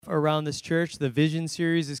around this church. The Vision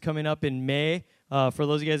series is coming up in May. For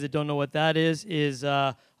those of you guys that don't know what that is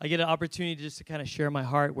I get an opportunity just to kind of share my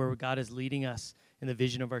heart where God is leading us in the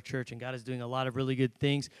vision of our church. And God is doing a lot of really good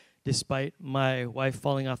things despite my wife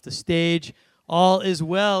falling off the stage. All is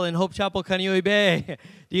well in Hope Chapel, Kaneohe Bay.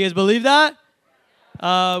 Do you guys believe that?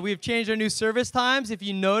 We've changed our new service times. If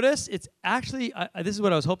you notice, it's actually, this is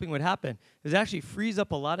what I was hoping would happen. It actually frees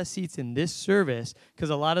up a lot of seats in this service because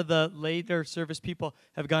a lot of the later service people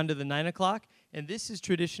have gone to the 9 o'clock. And this is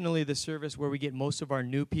traditionally the service where we get most of our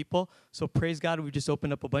new people. So praise God, we just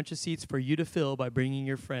opened up a bunch of seats for you to fill by bringing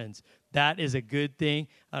your friends. That is a good thing.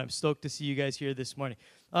 I'm stoked to see you guys here this morning.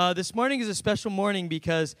 This morning is a special morning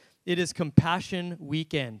because it is Compassion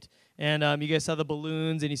Weekend. And you guys saw the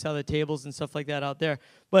balloons and you saw the tables and stuff like that out there.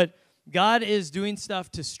 But God is doing stuff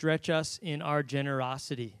to stretch us in our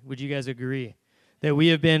generosity. Would you guys agree? That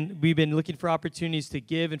we've been looking for opportunities to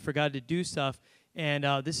give and for God to do stuff. And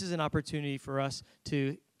this is an opportunity for us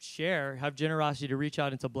to share, have generosity to reach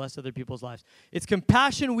out and to bless other people's lives. It's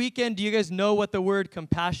Compassion Weekend. Do you guys know what the word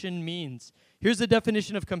compassion means? Here's the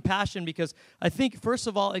definition of compassion, because I think, first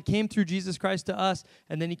of all, it came through Jesus Christ to us,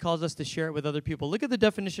 and then he calls us to share it with other people. Look at the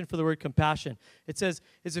definition for the word compassion. It says,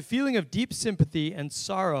 it's a feeling of deep sympathy and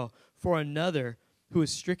sorrow for another who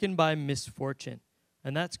is stricken by misfortune.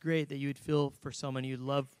 And that's great that you would feel for someone, you'd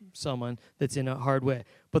love someone that's in a hard way.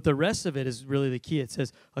 But the rest of it is really the key. It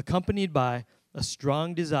says, accompanied by a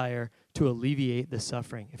strong desire to alleviate the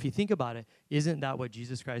suffering. If you think about it, isn't that what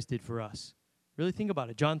Jesus Christ did for us? Really think about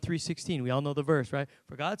it. John 3:16, we all know the verse, right?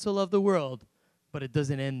 For God so loved the world, but it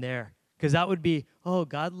doesn't end there. Because that would be, oh,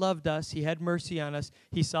 God loved us. He had mercy on us.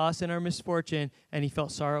 He saw us in our misfortune, and he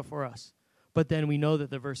felt sorrow for us. But then we know that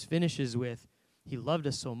the verse finishes with, he loved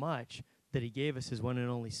us so much that he gave us his one and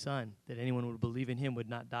only son, that anyone who would believe in him would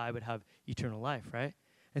not die but have eternal life, right?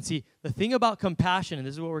 And see, the thing about compassion, and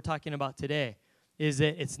this is what we're talking about today, is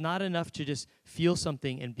that it's not enough to just feel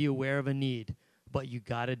something and be aware of a need, but you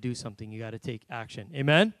got to do something. You got to take action.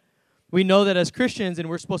 Amen? We know that as Christians, and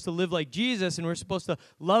we're supposed to live like Jesus, and we're supposed to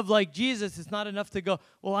love like Jesus, it's not enough to go,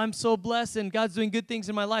 well, I'm so blessed, and God's doing good things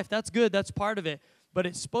in my life. That's good. That's part of it. But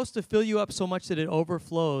it's supposed to fill you up so much that it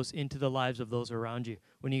overflows into the lives of those around you.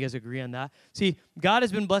 When you guys agree on that? See, God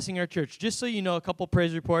has been blessing our church. Just so you know, a couple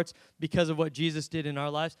praise reports because of what Jesus did in our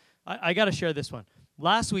lives. I got to share this one.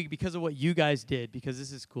 Last week, because of what you guys did, because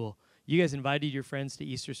this is cool, you guys invited your friends to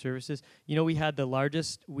Easter services. You know, we had the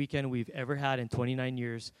largest weekend we've ever had in 29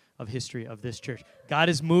 years of history of this church. God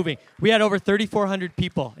is moving. We had over 3,400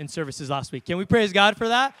 people in services last week. Can we praise God for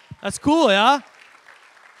that? That's cool, yeah?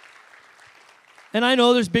 And I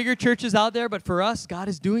know there's bigger churches out there, but for us, God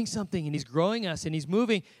is doing something, and he's growing us, and he's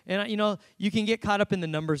moving. And, you know, you can get caught up in the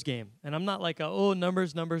numbers game. And I'm not like a,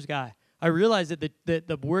 numbers guy. I realize that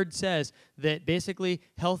the word says that basically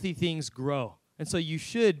healthy things grow. And so you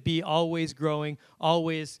should be always growing,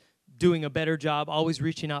 always doing a better job, always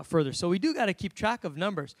reaching out further. So we do got to keep track of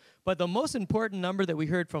numbers. But the most important number that we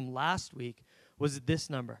heard from last week was this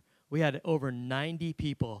number. We had over 90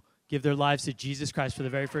 people give their lives to Jesus Christ for the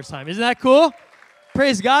very first time. Isn't that cool?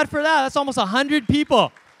 Praise God for that. That's almost 100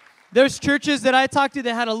 people. There's churches that I talked to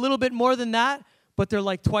that had a little bit more than that, but they're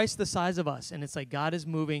like twice the size of us. And it's like God is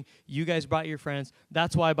moving. You guys brought your friends.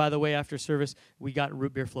 That's why, by the way, after service, we got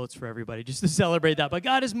root beer floats for everybody just to celebrate that. But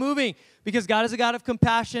God is moving because God is a God of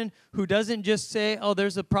compassion who doesn't just say, oh,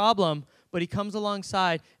 there's a problem, but he comes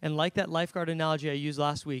alongside. And like that lifeguard analogy I used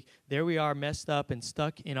last week, there we are messed up and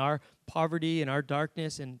stuck in our poverty and our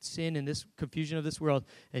darkness and sin and this confusion of this world.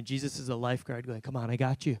 And Jesus is a lifeguard going, come on, I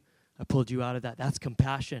got you. I pulled you out of that. That's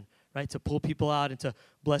compassion, right? To pull people out and to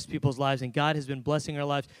bless people's lives. And God has been blessing our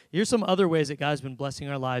lives. Here's some other ways that God has been blessing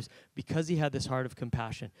our lives because he had this heart of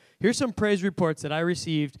compassion. Here's some praise reports that I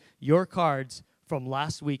received, your cards from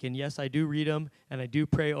last week. And yes, I do read them, and I do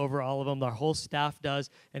pray over all of them. Our whole staff does,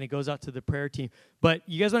 and it goes out to the prayer team. But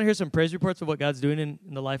you guys want to hear some praise reports of what God's doing in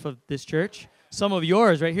the life of this church? Some of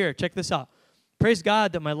yours right here. Check this out. Praise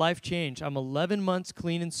God that my life changed. I'm 11 months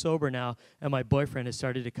clean and sober now, and my boyfriend has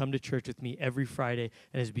started to come to church with me every Friday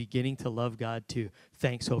and is beginning to love God too.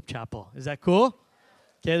 Thanks, Hope Chapel. Is that cool?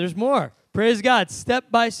 Okay, there's more. Praise God. Step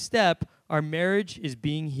by step, our marriage is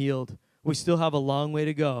being healed. We still have a long way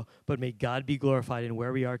to go, but may God be glorified in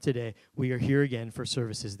where we are today. We are here again for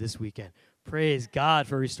services this weekend. Praise God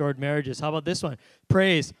for restored marriages. How about this one?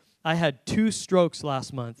 Praise. I had 2 strokes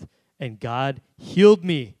last month, and God healed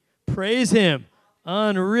me. Praise him.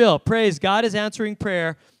 Unreal. Praise. God is answering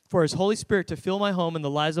prayer for his Holy Spirit to fill my home and the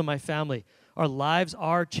lives of my family. Our lives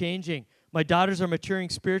are changing. My daughters are maturing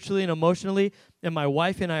spiritually and emotionally, and my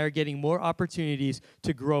wife and I are getting more opportunities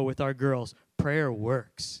to grow with our girls. Prayer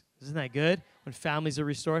works. Isn't that good? when families are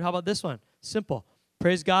restored. How about this one? Simple.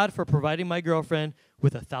 Praise God for providing my girlfriend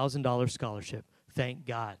with a $1,000 scholarship. Thank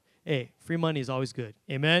God. Hey, free money is always good.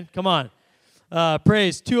 Amen? Come on.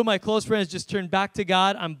 Praise. 2 of my close friends just turned back to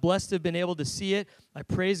God. I'm blessed to have been able to see it. I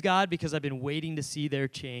praise God because I've been waiting to see their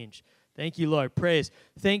change. Thank you, Lord. Praise.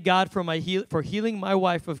 Thank God for for healing my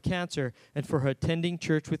wife of cancer and for her attending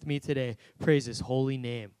church with me today. Praise his holy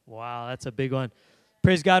name. Wow, that's a big one.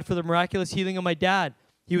 Praise God for the miraculous healing of my dad.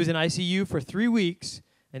 He was in ICU for 3 weeks,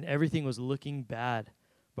 and everything was looking bad.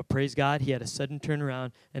 But praise God, he had a sudden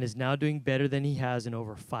turnaround and is now doing better than he has in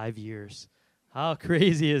over 5 years. How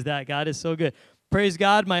crazy is that? God is so good. Praise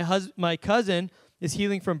God, my cousin is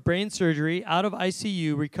healing from brain surgery, out of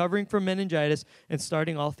ICU, recovering from meningitis, and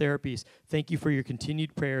starting all therapies. Thank you for your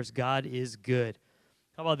continued prayers. God is good.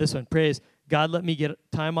 How about this one? Praise God, let me get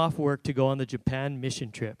time off work to go on the Japan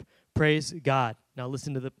mission trip. Praise God. Now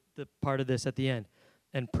listen to the part of this at the end.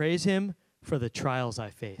 And praise him for the trials I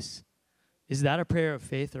face. Is that a prayer of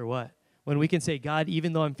faith or what? When we can say, God,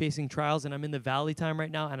 even though I'm facing trials and I'm in the valley time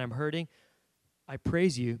right now and I'm hurting, I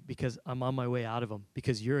praise you because I'm on my way out of them,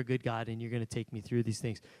 because you're a good God and you're going to take me through these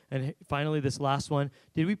things. And finally, this last one.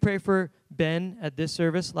 Did we pray for Ben at this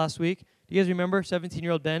service last week? Do you guys remember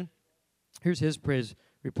 17-year-old Ben? Here's his praise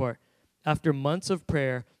report. After months of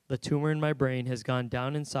prayer, the tumor in my brain has gone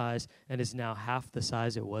down in size and is now half the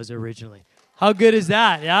size it was originally. How good is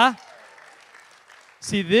that, yeah?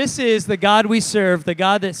 See, this is the God we serve, the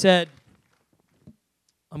God that said,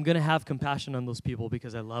 I'm going to have compassion on those people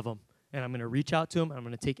because I love them. And I'm going to reach out to them, and I'm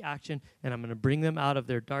going to take action, and I'm going to bring them out of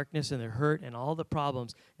their darkness and their hurt and all the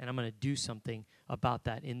problems, and I'm going to do something about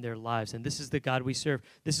that in their lives. And this is the God we serve.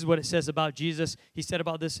 This is what it says about Jesus. He said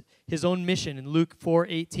about this, his own mission in Luke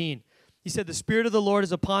 4:18. He said, the Spirit of the Lord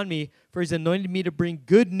is upon me, for he's anointed me to bring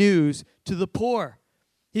good news to the poor.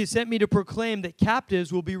 He has sent me to proclaim that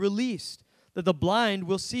captives will be released, that the blind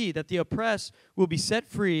will see, that the oppressed will be set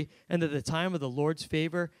free, and that the time of the Lord's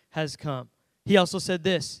favor has come. He also said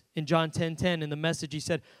this in John 10:10 in the Message. He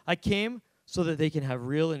said, I came so that they can have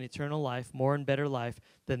real and eternal life, more and better life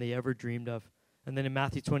than they ever dreamed of. And then in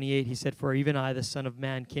Matthew 28, he said, for even I, the Son of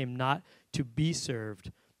Man, came not to be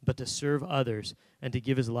served, but to serve others and to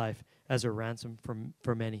give his life as a ransom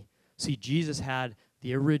for many. See, Jesus had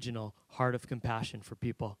the original heart of compassion for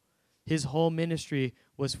people. His whole ministry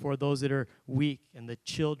was for those that are weak and the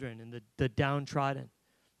children and the downtrodden.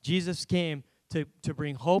 Jesus came to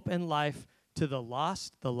bring hope and life to the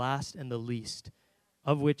lost, the last, and the least,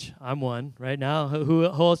 of which I'm one right now. Who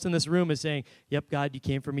else in this room is saying, yep, God, you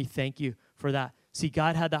came for me. Thank you for that. See,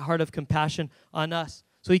 God had that heart of compassion on us.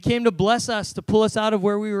 So he came to bless us, to pull us out of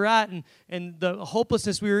where we were at and the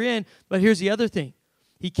hopelessness we were in. But here's the other thing.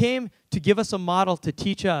 He came to give us a model to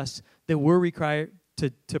teach us that we're required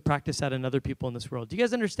to practice that in other people in this world. Do you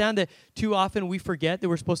guys understand that too often we forget that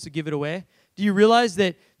we're supposed to give it away? Do you realize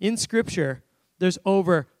that in Scripture, there's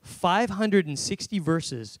over 560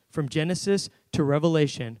 verses from Genesis to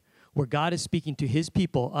Revelation where God is speaking to his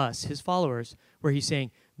people, us, his followers, where he's saying,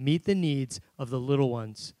 meet the needs of the little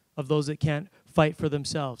ones, of those that can't fight for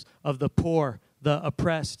themselves, of the poor, the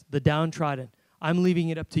oppressed, the downtrodden. I'm leaving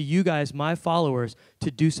it up to you guys, my followers, to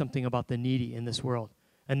do something about the needy in this world.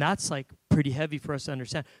 And that's like pretty heavy for us to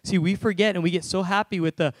understand. See, we forget and we get so happy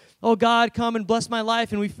with the, oh, God, come and bless my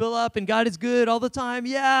life, and we fill up, and God is good all the time,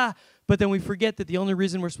 yeah. But then we forget that the only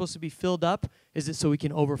reason we're supposed to be filled up is it so we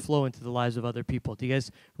can overflow into the lives of other people. Do you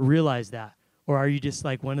guys realize that? Or are you just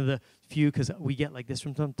like one of the few, because we get like this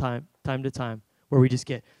from time to time, where we just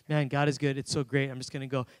get, man, God is good, it's so great, I'm just going to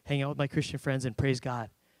go hang out with my Christian friends and praise God.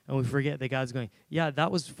 And we forget that God's going, yeah,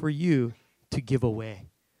 that was for you to give away.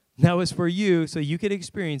 That was for you so you could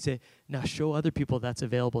experience it. Now show other people that's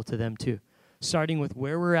available to them too. Starting with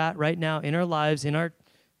where we're at right now in our lives, in our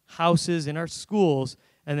houses, in our schools,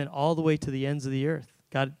 and then all the way to the ends of the earth.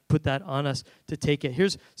 God put that on us to take it.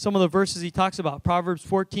 Here's some of the verses he talks about. Proverbs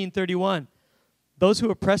 14:31. Those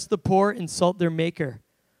who oppress the poor insult their maker,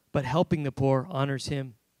 but helping the poor honors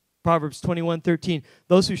him. Proverbs 21:13.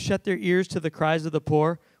 Those who shut their ears to the cries of the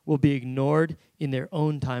poor will be ignored in their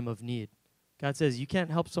own time of need. God says, you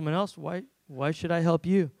can't help someone else. Why should I help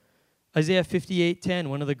you? Isaiah 58:10,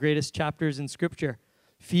 one of the greatest chapters in Scripture.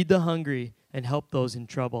 Feed the hungry and help those in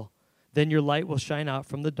trouble. Then your light will shine out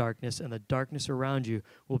from the darkness, and the darkness around you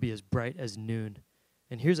will be as bright as noon.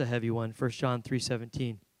 And here's a heavy one, 1 John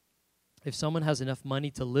 3:17. If someone has enough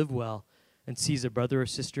money to live well and sees a brother or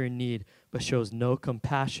sister in need but shows no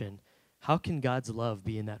compassion, how can God's love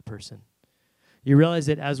be in that person? You realize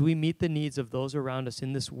that as we meet the needs of those around us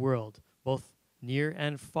in this world, both near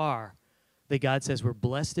and far, that God says we're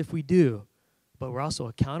blessed if we do, but we're also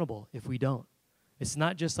accountable if we don't. It's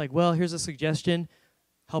not just like, well, here's a suggestion,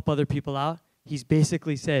 help other people out. He's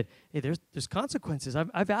basically said, hey, there's consequences.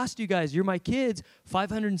 I've asked you guys, you're my kids,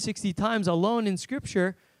 560 times alone in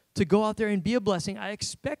Scripture to go out there and be a blessing. I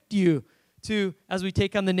expect you to, as we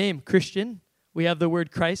take on the name Christian, we have the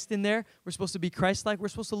word Christ in there. We're supposed to be Christ-like. We're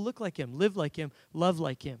supposed to look like him, live like him, love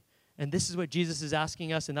like him. And this is what Jesus is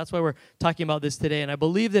asking us, and that's why we're talking about this today. And I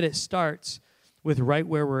believe that it starts with right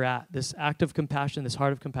where we're at. This act of compassion, this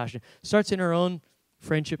heart of compassion, starts in our own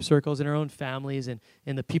friendship circles, in our own families, and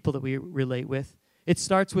in the people that we relate with. It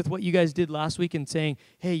starts with what you guys did last week and saying,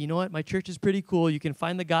 hey, you know what? My church is pretty cool. You can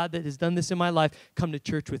find the God that has done this in my life. Come to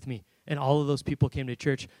church with me. And all of those people came to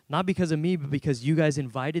church, not because of me, but because you guys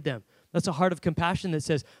invited them. That's a heart of compassion that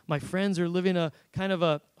says, my friends are living a kind of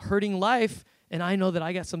a hurting life, and I know that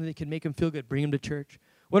I got something that can make them feel good. Bring them to church.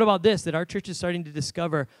 What about this? That our church is starting to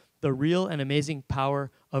discover the real and amazing power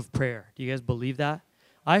of prayer. Do you guys believe that?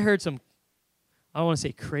 I heard some, I don't want to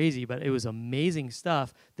say crazy, but it was amazing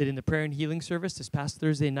stuff that in the prayer and healing service this past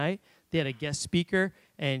Thursday night, they had a guest speaker,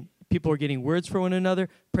 and people were getting words for one another.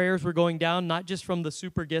 Prayers were going down, not just from the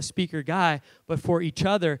super guest speaker guy, but for each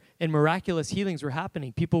other, and miraculous healings were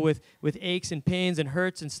happening. People with aches and pains and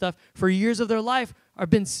hurts and stuff for years of their life are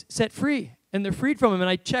been set free, and they're freed from them. And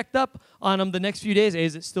I checked up on them the next few days. Hey,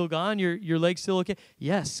 is it still gone? Your leg's still okay?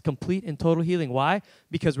 Yes, complete and total healing. Why?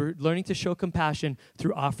 Because we're learning to show compassion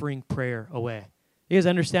through offering prayer away. You guys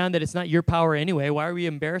understand that it's not your power anyway. Why are we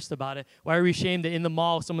embarrassed about it? Why are we ashamed that in the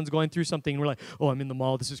mall someone's going through something and we're like, oh, I'm in the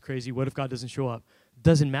mall. This is crazy. What if God doesn't show up?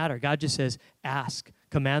 Doesn't matter. God just says, ask,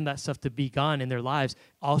 command that stuff to be gone in their lives.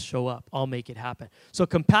 I'll show up. I'll make it happen. So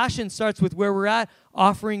compassion starts with where we're at,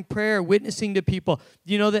 offering prayer, witnessing to people.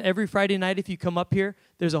 Do you know that every Friday night if you come up here,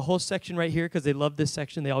 there's a whole section right here because they love this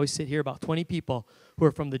section. They always sit here, about 20 people who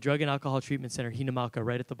are from the Drug and Alcohol Treatment Center, Hinamalka,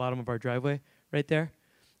 right at the bottom of our driveway, right there.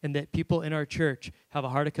 And that people in our church have a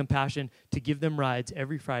heart of compassion to give them rides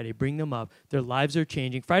every Friday, bring them up. Their lives are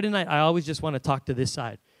changing. Friday night, I always just want to talk to this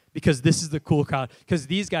side because this is the cool crowd, because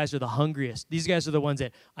these guys are the hungriest. These guys are the ones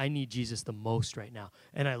that I need Jesus the most right now.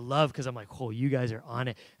 And I love because I'm like, oh, you guys are on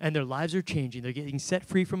it. And their lives are changing. They're getting set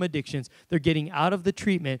free from addictions. They're getting out of the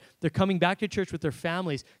treatment. They're coming back to church with their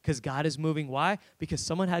families because God is moving. Why? Because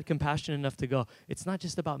someone had compassion enough to go, it's not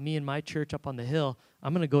just about me and my church up on the hill.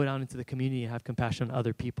 I'm going to go down into the community and have compassion on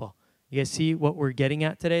other people. You guys see what we're getting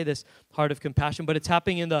at today, this heart of compassion? But it's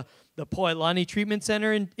happening in the Poilani Treatment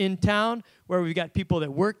Center in town, where we've got people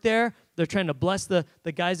that work there. They're trying to bless the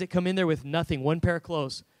guys that come in there with nothing, one pair of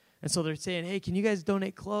clothes. And so they're saying, hey, can you guys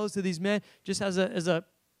donate clothes to these men just as a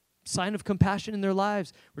sign of compassion in their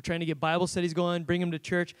lives? We're trying to get Bible studies going, bring them to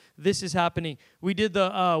church. This is happening. We did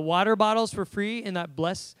the water bottles for free in that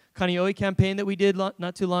Bless Kaneohe campaign that we did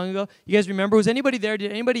not too long ago. You guys remember? Was anybody there?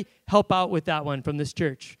 Did anybody help out with that one from this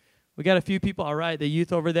church? We got a few people. All right, the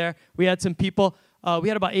youth over there. We had some people. We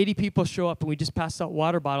had about 80 people show up, and we just passed out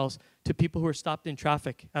water bottles to people who were stopped in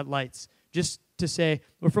traffic at lights, just to say,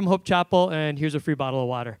 we're from Hope Chapel, and here's a free bottle of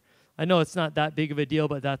water. I know it's not that big of a deal,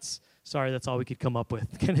 but that's all we could come up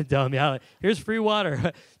with. Kind of dumb. Yeah, like, here's free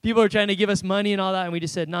water. People are trying to give us money and all that, and we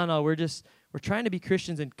just said, no, we're trying to be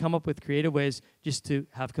Christians and come up with creative ways just to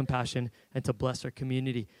have compassion and to bless our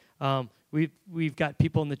community. We've got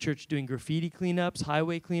people in the church doing graffiti cleanups,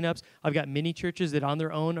 highway cleanups. I've got mini churches that on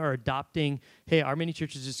their own are adopting, hey, our mini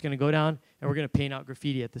church is just going to go down and we're going to paint out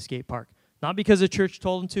graffiti at the skate park. Not because the church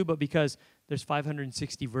told them to, but because there's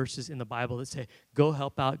 560 verses in the Bible that say, go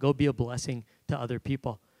help out, go be a blessing to other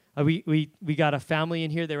people. We got a family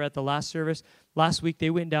in here. They were at the last service. Last week, they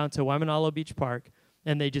went down to Waimanalo Beach Park,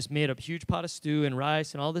 and they just made a huge pot of stew and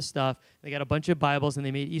rice and all this stuff. They got a bunch of Bibles, and they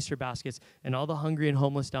made Easter baskets. And all the hungry and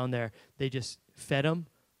homeless down there, they just fed them,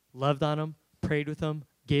 loved on them, prayed with them,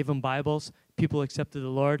 gave them Bibles. People accepted the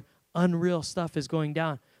Lord. Unreal stuff is going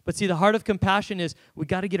down. But see, the heart of compassion is we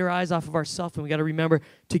got to get our eyes off of ourselves, and we got to remember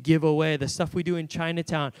to give away. The stuff we do in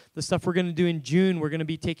Chinatown, the stuff we're going to do in June, we're going to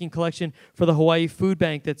be taking collection for the Hawaii Food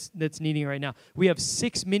Bank that's needing it right now. We have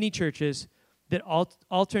 6 mini churches that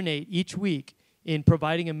alternate each week in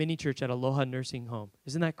providing a mini church at Aloha Nursing Home.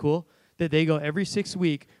 Isn't that cool? That they go every 6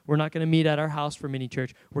 weeks. We're not going to meet at our house for mini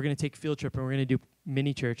church. We're going to take field trip, and we're going to do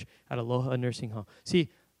mini church at Aloha Nursing Home. See,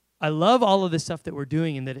 I love all of this stuff that we're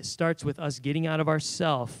doing, and that it starts with us getting out of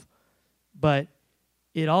ourselves, but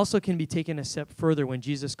it also can be taken a step further when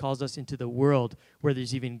Jesus calls us into the world where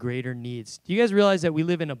there's even greater needs. Do you guys realize that we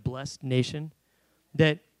live in a blessed nation?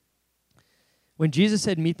 That when Jesus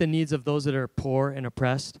said, meet the needs of those that are poor and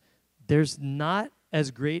oppressed, there's not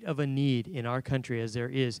as great of a need in our country as there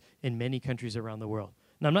is in many countries around the world.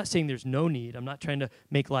 Now, I'm not saying there's no need. I'm not trying to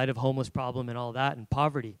make light of homeless problem and all that and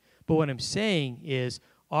poverty. But what I'm saying is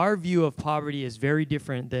our view of poverty is very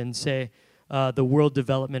different than, say, the World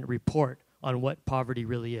Development Report on what poverty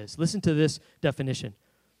really is. Listen to this definition.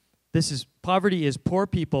 Poverty is poor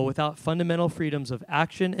people without fundamental freedoms of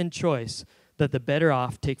action and choice that the better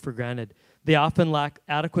off take for granted. They often lack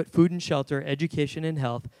adequate food and shelter, education and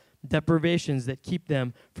health, deprivations that keep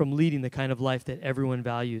them from leading the kind of life that everyone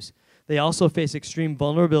values. They also face extreme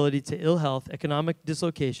vulnerability to ill health, economic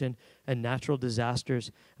dislocation, and natural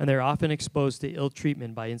disasters, and they're often exposed to ill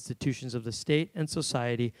treatment by institutions of the state and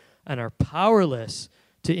society and are powerless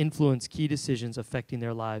to influence key decisions affecting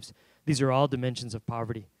their lives. These are all dimensions of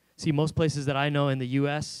poverty. See, most places that I know in the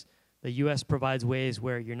U.S., the U.S. provides ways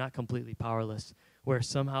where you're not completely powerless, where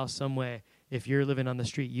somehow, some way, if you're living on the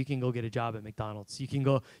street, you can go get a job at McDonald's. You can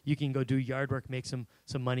go do yard work, make some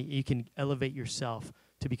money. You can elevate yourself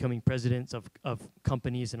to becoming presidents of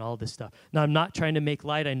companies and all this stuff. Now, I'm not trying to make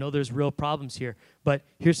light. I know there's real problems here, but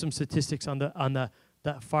here's some statistics on the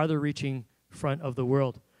farther-reaching front of the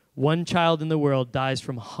world. 1 child in the world dies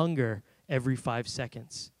from hunger every 5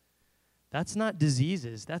 seconds. That's not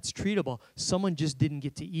diseases. That's treatable. Someone just didn't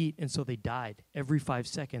get to eat, and so they died. Every 5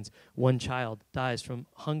 seconds, 1 child dies from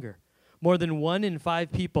hunger. More than 1 in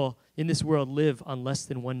 5 people in this world live on less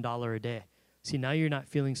than $1 a day. See, now you're not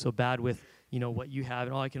feeling so bad with, what you have,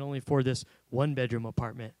 and I can only afford this 1-bedroom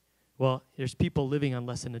apartment. Well, there's people living on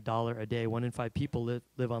less than $1 a day. 1 in 5 people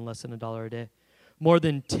live on less than $1 a day. More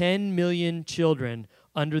than 10 million children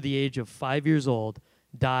under the age of 5 years old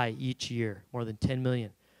die each year. More than 10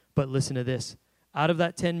 million. But listen to this. Out of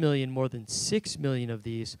that 10 million, more than 6 million of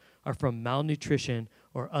these are from malnutrition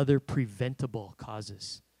or other preventable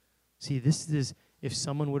causes. See, this is, if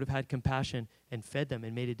someone would have had compassion and fed them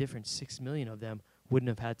and made a difference, 6 million of them wouldn't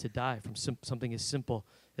have had to die from something as simple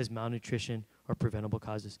as malnutrition or preventable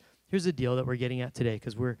causes. Here's the deal that we're getting at today,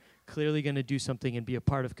 because we're clearly going to do something and be a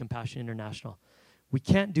part of Compassion International. We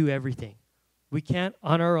can't do everything. We can't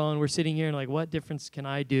on our own. We're sitting here and like, what difference can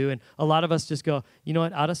I do? And a lot of us just go, you know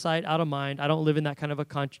what, out of sight, out of mind. I don't live in that kind of a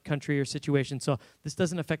country or situation, so this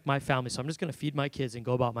doesn't affect my family, so I'm just going to feed my kids and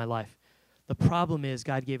go about my life. The problem is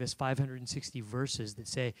God gave us 560 verses that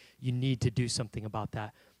say you need to do something about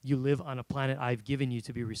that. You live on a planet I've given you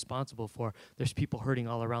to be responsible for. There's people hurting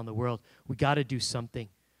all around the world. We got to do something.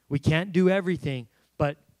 We can't do everything,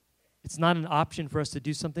 but it's not an option for us to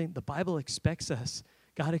do something. The Bible expects us.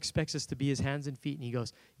 God expects us to be his hands and feet, and he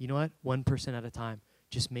goes, you know what? 1% at a time.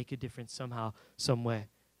 Just make a difference somehow, some way.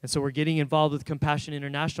 And so we're getting involved with Compassion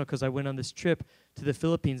International because I went on this trip to the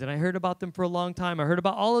Philippines, and I heard about them for a long time. I heard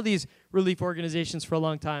about all of these relief organizations for a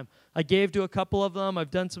long time. I gave to a couple of them.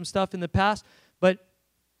 I've done some stuff in the past, but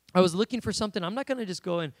I was looking for something. I'm not going to just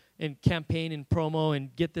go and campaign and promo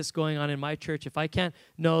and get this going on in my church if I can't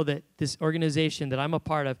know that this organization that I'm a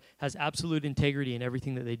part of has absolute integrity in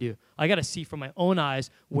everything that they do. I got to see from my own eyes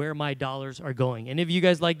where my dollars are going. And if you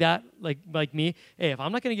guys like that, like me, hey, if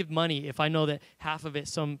I'm not going to give money, if I know that half of it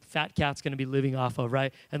some fat cat's going to be living off of,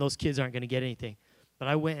 right, and those kids aren't going to get anything. But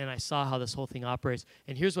I went and I saw how this whole thing operates.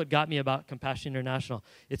 And here's what got me about Compassion International.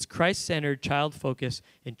 It's Christ-centered, child-focused,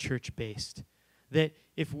 and church-based. That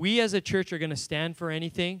if we as a church are going to stand for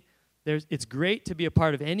anything, it's great to be a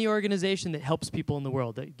part of any organization that helps people in the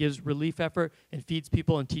world, that gives relief effort and feeds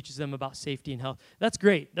people and teaches them about safety and health. That's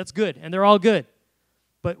great. That's good. And they're all good.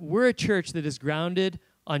 But we're a church that is grounded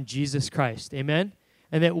on Jesus Christ. Amen?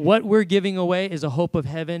 And that what we're giving away is a hope of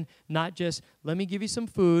heaven, not just, let me give you some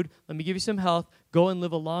food, let me give you some health, go and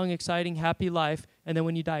live a long, exciting, happy life, and then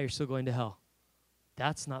when you die, you're still going to hell.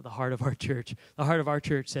 That's not the heart of our church. The heart of our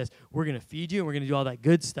church says, we're going to feed you and we're going to do all that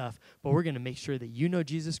good stuff, but we're going to make sure that you know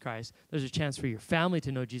Jesus Christ. There's a chance for your family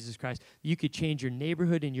to know Jesus Christ. You could change your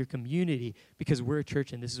neighborhood and your community because we're a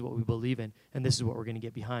church and this is what we believe in and this is what we're going to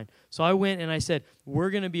get behind. So I went and I said, we're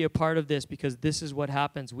going to be a part of this because this is what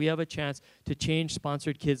happens. We have a chance to change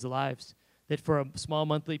sponsored kids' lives. That for a small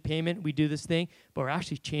monthly payment, we do this thing, but we're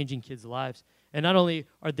actually changing kids' lives. And not only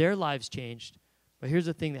are their lives changed, but here's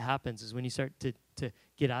the thing that happens is when you start to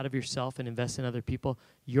get out of yourself and invest in other people,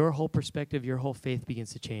 your whole perspective, your whole faith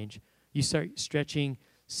begins to change. You start stretching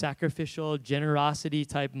sacrificial, generosity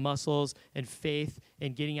type muscles and faith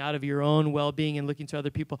and getting out of your own well-being and looking to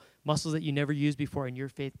other people, muscles that you never used before, and your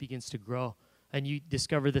faith begins to grow. And you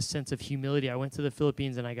discover this sense of humility. I went to the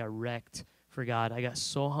Philippines and I got wrecked for God. I got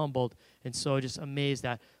so humbled and so just amazed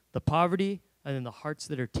at the poverty and then the hearts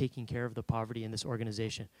that are taking care of the poverty in this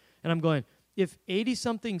organization. And I'm going, if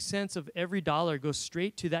 80-something cents of every dollar goes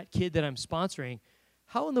straight to that kid that I'm sponsoring,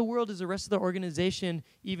 how in the world is the rest of the organization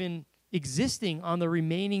even existing on the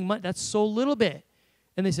remaining money? That's so little bit.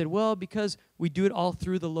 And they said, well, because we do it all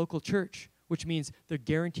through the local church. which means they're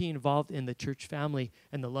guaranteed involved in the church family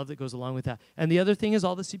and the love that goes along with that. And the other thing is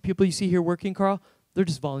all the people you see here working, Carl, they're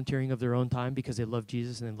just volunteering of their own time because they love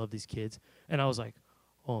Jesus and they love these kids. And I was like,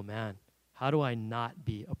 oh, man, how do I not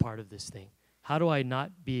be a part of this thing? How do I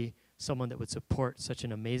not be someone that would support such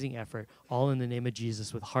an amazing effort, all in the name of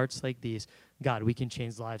Jesus, with hearts like these? God, we can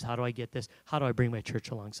change lives. How do I get this? How do I bring my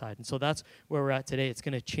church alongside? And so that's where we're at today. It's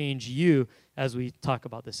going to change you as we talk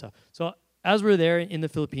about this stuff. So as we're there in the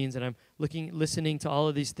Philippines, and I'm listening to all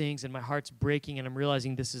of these things, and my heart's breaking, and I'm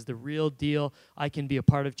realizing this is the real deal. I can be a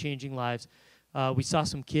part of changing lives. We saw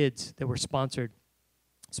some kids that were sponsored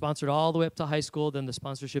all the way up to high school. Then the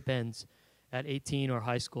sponsorship ends at 18 or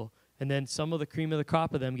high school. And then some of the cream of the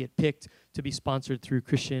crop of them get picked to be sponsored through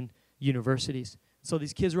Christian universities. So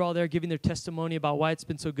these kids are all there giving their testimony about why it's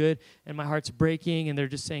been so good, and my heart's breaking, and they're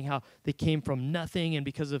just saying how they came from nothing, and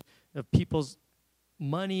because of people's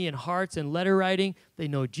money and hearts and letter writing, they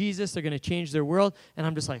know Jesus, they're going to change their world. And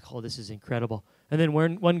I'm just like, oh, this is incredible. And then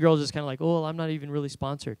one girl just kind of like, oh, well, I'm not even really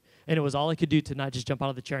sponsored. And it was all I could do to not just jump out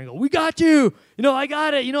of the chair and go, we got you. I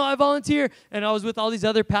got it. I volunteer. And I was with all these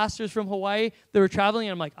other pastors from Hawaii that were traveling.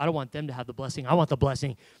 And I'm like, I don't want them to have the blessing. I want the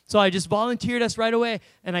blessing. So I just volunteered us right away.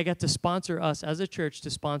 And I got to sponsor us as a church to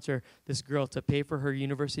sponsor this girl to pay for her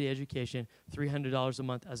university education, $300 a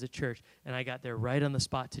month as a church. And I got there right on the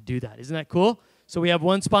spot to do that. Isn't that cool? So we have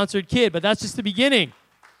one sponsored kid, but that's just the beginning.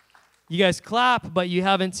 You guys clap, but you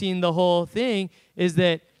haven't seen the whole thing, is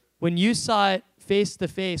that when you saw it face to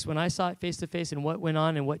face, when I saw it face to face and what went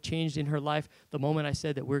on and what changed in her life, the moment I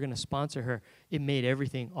said that we're going to sponsor her, it made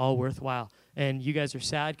everything all worthwhile. And you guys are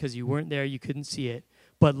sad because you weren't there, you couldn't see it.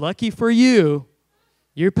 But lucky for you,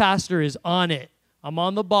 your pastor is on it. I'm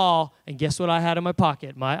on the ball, and guess what I had in my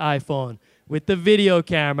pocket? My iPhone with the video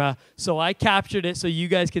camera. So I captured it so you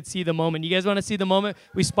guys could see the moment. You guys want to see the moment?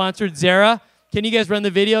 We sponsored Zara. Can you guys run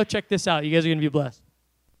the video? Check this out. You guys are going to be blessed.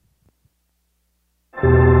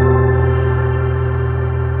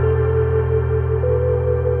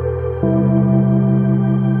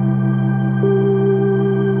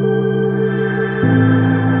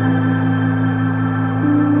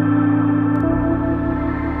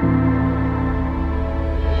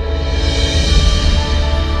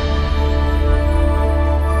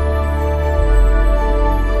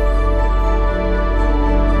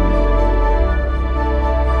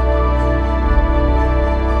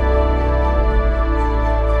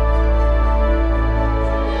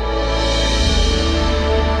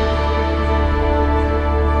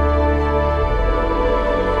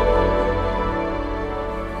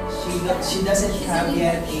 She doesn't have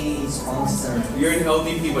yet a sponsor. You're in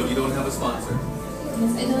LDP, but you don't have a sponsor.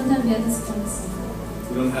 Yes, I don't have yet a sponsor.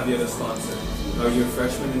 You don't have yet a sponsor. Are you a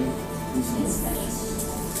freshman in Yes,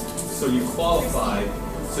 So you qualified.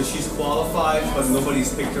 So she's qualified, but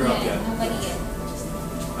nobody's picked her up yet. nobody yet.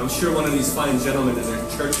 I'm sure one of these fine gentlemen in their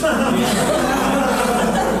church is by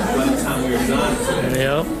the time we're done today.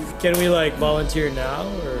 Yeah. Can we volunteer now?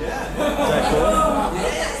 Or is that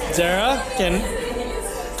cool? Zara,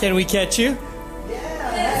 can we catch you?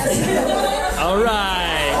 Yes. All right.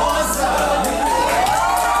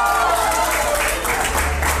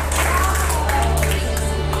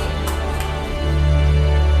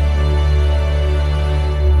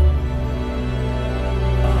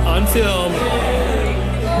 On film,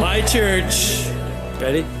 my church.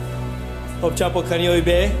 Ready? Hope Chapel Kaneohe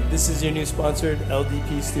Bay. This is your new sponsored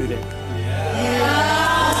LDP student.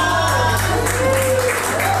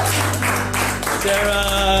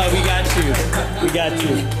 Sarah, we got you. We got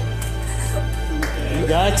you. We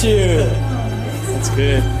got you. That's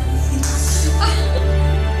good.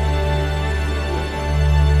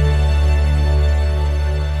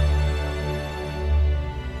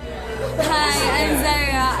 Hi, I'm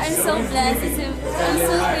Zara. I'm so blessed. I'm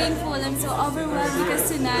so thankful. I'm so overwhelmed because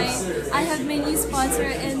tonight I have my new sponsor,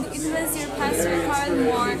 and it was your pastor, Carl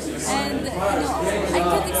Moore. And I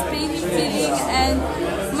can't explain the feeling, and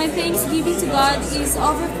my thanksgiving to God is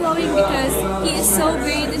overflowing because He is so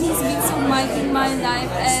great and He's been so mighty in my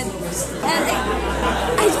life. And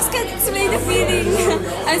I just can't explain the feeling.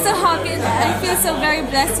 I'm so happy and I feel so very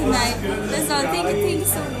blessed tonight. That's all. Thank you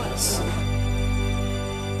so much.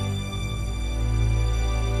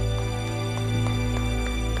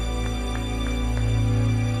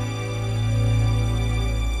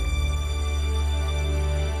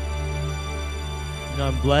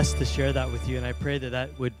 I'm blessed to share that with you, and I pray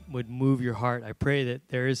that would move your heart. I pray that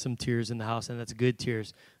there is some tears in the house, and that's good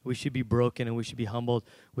tears. We should be broken, and we should be humbled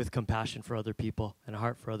with compassion for other people and a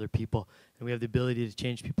heart for other people. And we have the ability to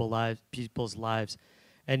change people's lives.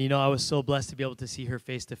 And, I was so blessed to be able to see her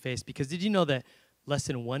face to face, because did you know that less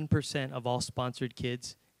than 1% of all sponsored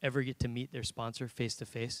kids ever get to meet their sponsor face to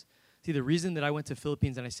face. See, the reason that I went to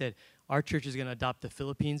Philippines and I said our church is going to adopt the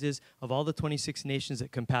Philippines is of all the 26 nations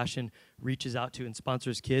that Compassion reaches out to and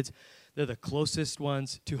sponsors kids, they're the closest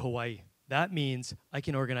ones to Hawaii. That means I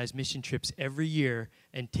can organize mission trips every year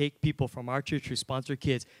and take people from our church who sponsor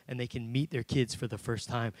kids, and they can meet their kids for the first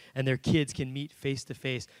time. And their kids can meet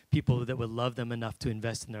face-to-face people that would love them enough to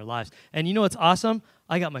invest in their lives. And you know what's awesome?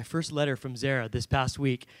 I got my first letter from Zara this past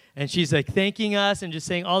week, and she's like thanking us and just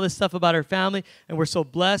saying all this stuff about her family, and we're so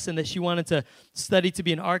blessed, and that she wanted to study to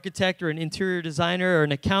be an architect or an interior designer or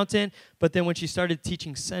an accountant. But then when she started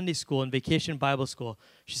teaching Sunday school and vacation Bible school,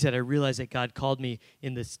 she said, I realized that God called me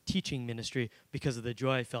in this teaching ministry because of the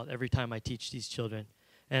joy I felt every time I teach these children.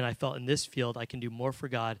 And I felt in this field I can do more for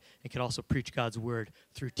God and can also preach God's word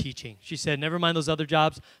through teaching. She said, never mind those other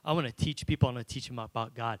jobs. I want to teach people. I want to teach them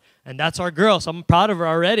about God. And that's our girl, so I'm proud of her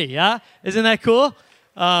already, yeah? Isn't that cool?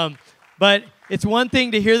 But it's one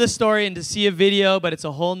thing to hear the story and to see a video, but it's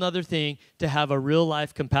a whole nother thing to have a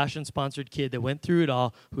real-life Compassion-sponsored kid that went through it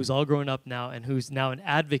all, who's all grown up now, and who's now an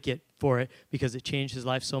advocate for it because it changed his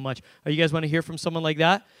life so much. You guys want to hear from someone like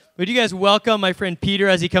that? Would you guys welcome my friend Peter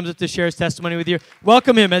as he comes up to share his testimony with you?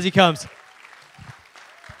 Welcome him as he comes.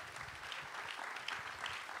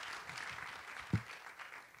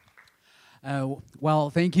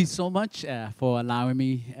 Well, thank you so much for allowing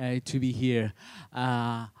me to be here.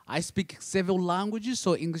 I speak several languages,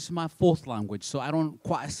 so English is my fourth language, so I don't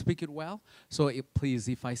quite speak it well. So please,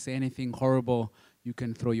 if I say anything horrible, you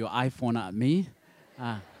can throw your iPhone at me.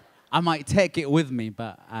 I might take it with me,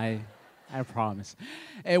 but I promise.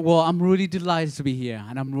 Well, I'm really delighted to be here,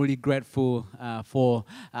 and I'm really grateful for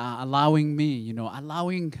allowing me,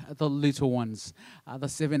 allowing the little ones, the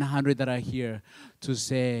 700 that are here, to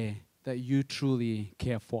say that you truly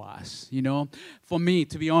care for us. For me,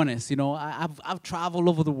 to be honest, I've traveled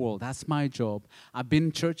over the world. That's my job. I've been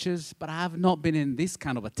in churches, but I have not been in this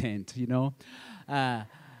kind of a tent.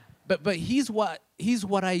 But here's what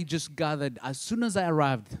I just gathered as soon as I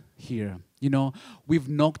arrived here. We've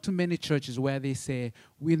knocked to many churches where they say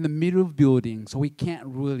we're in the middle of building, so we can't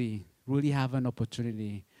really have an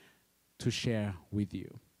opportunity to share with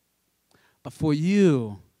you. But for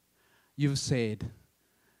you, you've said,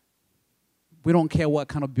 we don't care what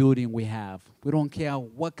kind of building we have. We don't care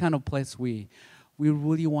what kind of place we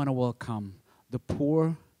really want to welcome the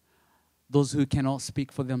poor, those who cannot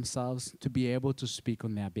speak for themselves, to be able to speak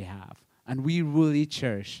on their behalf. And we really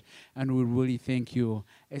cherish and we really thank you,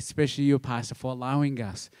 especially your pastor, for allowing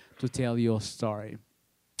us to tell your story.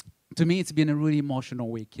 To me, it's been a really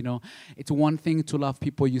emotional week, It's one thing to love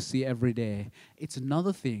people you see every day. It's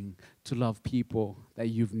another thing to love people that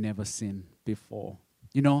you've never seen before.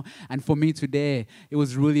 And for me today, it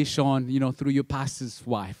was really shown, through your pastor's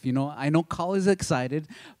wife. I know Carl is excited,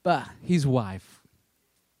 but his wife,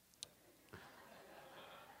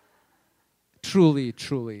 truly,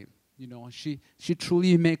 she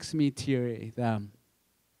truly makes me teary.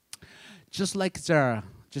 Just like Zara,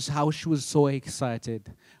 just how she was so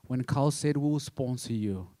excited when Carl said, we will sponsor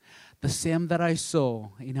you. The same that I saw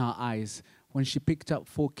in her eyes when she picked up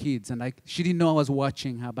 4 kids, and she didn't know I was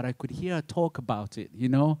watching her, but I could hear her talk about it,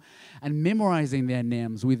 and memorizing their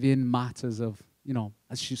names within matters of,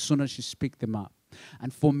 as soon as she picked them up.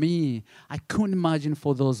 And for me, I couldn't imagine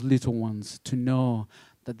for those little ones to know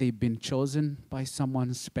that they've been chosen by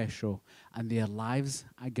someone special, and their lives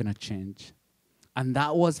are going to change. And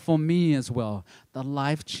that was for me as well. The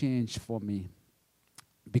life changed for me.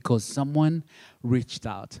 Because someone reached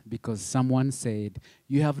out, because someone said,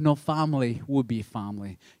 you have no family, we'll be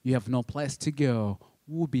family. You have no place to go,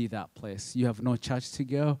 we'll be that place. You have no church to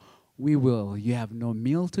go, we will. You have no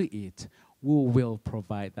meal to eat, we will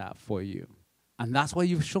provide that for you. And that's what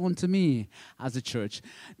you've shown to me as a church.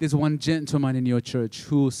 There's one gentleman in your church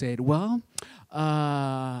who said, well,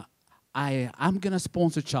 I'm going to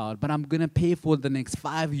sponsor a child, but I'm going to pay for the next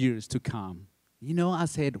 5 years to come. I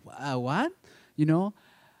said, what?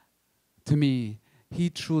 To me,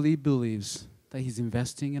 he truly believes that he's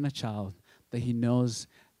investing in a child, that he knows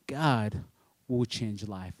God will change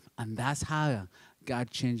life. And that's how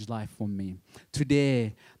God changed life for me.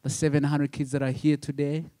 Today, the 700 kids that are here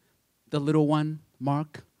today, the little one,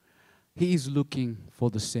 Mark, he is looking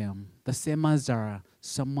for the same as Zara,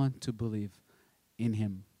 someone to believe in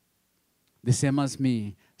him. The same as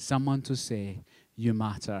me, someone to say, you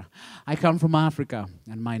matter. I come from Africa,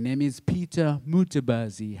 and my name is Peter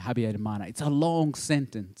Mutabazi Habyarimana. It's a long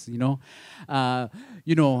sentence,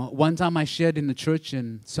 one time I shared in the church,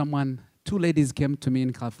 and 2 ladies came to me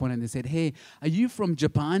in California, and they said, hey, are you from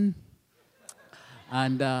Japan?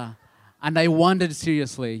 And And I wondered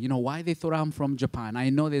seriously, why they thought I'm from Japan. I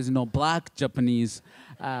know there's no black Japanese,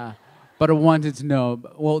 but I wanted to know.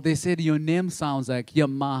 Well, they said your name sounds like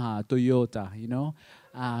Yamaha, Toyota,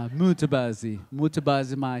 Mutabazi.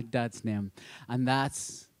 Mutabazi, my dad's name. And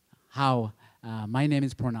that's how my name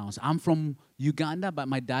is pronounced. I'm from Uganda, but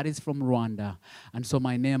my dad is from Rwanda. And so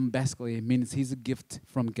my name basically means he's a gift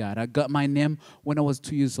from God. I got my name when I was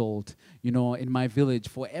 2 years old. In my village,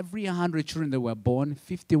 for every 100 children that were born,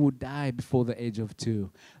 50 would die before the age of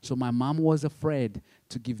 2. So my mom was afraid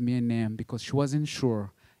to give me a name because she wasn't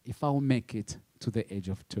sure if I would make it to the age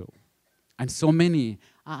of 2. And so many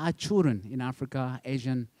are children in Africa,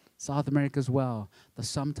 Asian, South America as well, that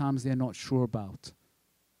sometimes they're not sure about.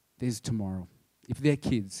 There's tomorrow. If they're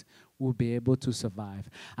kids, will be able to survive.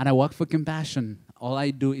 And I work for Compassion. All I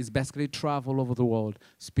do is basically travel over the world,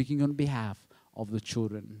 speaking on behalf of the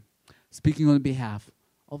children, speaking on behalf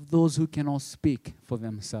of those who cannot speak for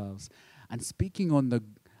themselves, and speaking on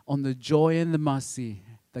the joy and the mercy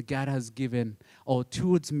that God has given or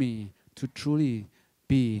towards me to truly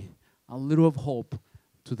be a little of hope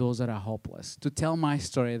to those that are hopeless. To tell my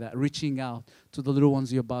story, that reaching out to the little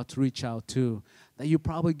ones you're about to reach out to, that you're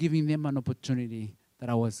probably giving them an opportunity that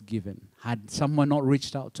I was given. Had someone not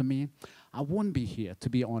reached out to me, I wouldn't be here, to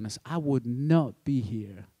be honest. I would not be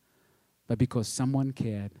here. But because someone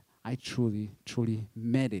cared, I truly, truly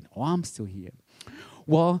made it, or I'm still here.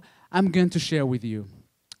 Well, I'm going to share with you.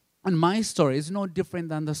 And my story is no different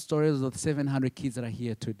than the stories of the 700 kids that are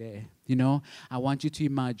here today. I want you to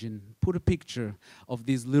imagine, put a picture of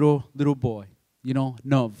this little boy,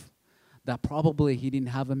 Nov, that probably he didn't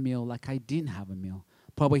have a meal like I didn't have a meal.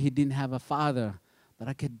 Probably he didn't have a father that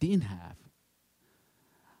I didn't have.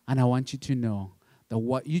 And I want you to know that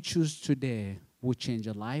what you choose today will change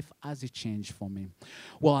your life as it changed for me.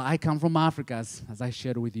 Well, I come from Africa, as I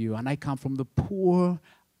shared with you, and I come from the poor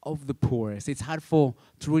of the poorest. It's hard to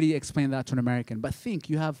really explain that to an American. But think,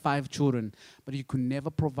 you have 5 children, but you could never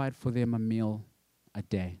provide for them a meal a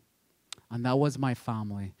day. And that was my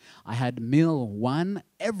family. I had meal one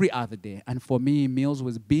every other day. And for me, meals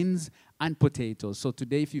was beans and potatoes. So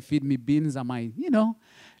today, if you feed me beans, I might, not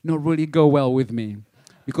really go well with me.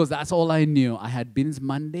 Because that's all I knew. I had beans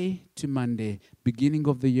Monday to Monday, beginning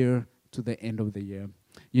of the year to the end of the year.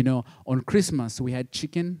 On Christmas, we had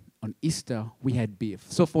chicken. On Easter, we had beef.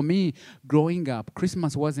 So for me, growing up,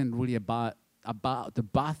 Christmas wasn't really about the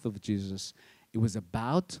birth of Jesus. It was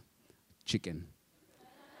about chicken.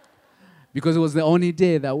 Because it was the only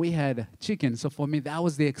day that we had chicken. So for me, that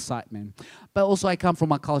was the excitement. But also I come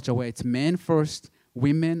from a culture where it's men first,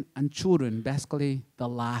 women and children, basically the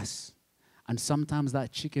last. And sometimes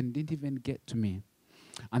that chicken didn't even get to me.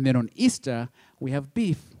 And then on Easter, we have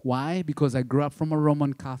beef. Why? Because I grew up from a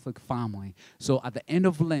Roman Catholic family. So at the end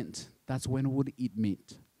of Lent, that's when we would eat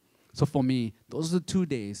meat. So for me, those are the 2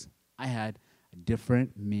 days I had a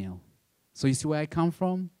different meal. So you see where I come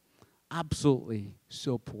from? Absolutely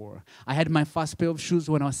so poor. I had my first pair of shoes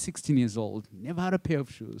when I was 16 years old. Never had a pair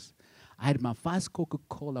of shoes. I had my first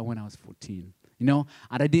Coca-Cola when I was 14. And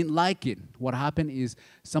I didn't like it. What happened is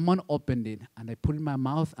someone opened it, and I put it in my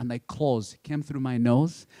mouth, and I closed. It came through my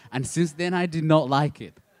nose, and since then, I did not like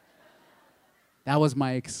it. That was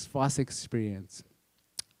my first experience.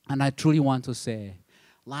 And I truly want to say,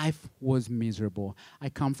 life was miserable. I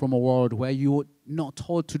come from a world where you were not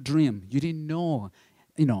told to dream. You didn't know.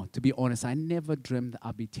 To be honest, I never dreamed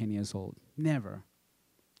I'd be 10 years old. Never.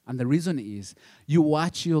 And the reason is, you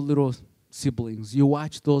watch your little siblings, you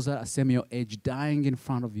watch those that are same your age dying in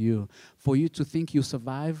front of you. For you to think you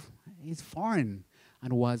survive, it's foreign,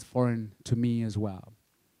 and was foreign to me as well.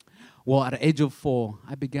 Well, at the age of 4,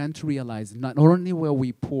 I began to realize not only were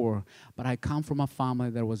we poor, but I come from a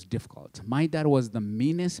family that was difficult. My dad was the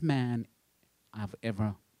meanest man I've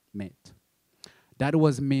ever met. Dad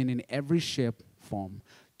was mean in every shape, form,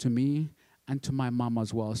 to me and to my mom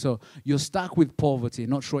as well. So you're stuck with poverty,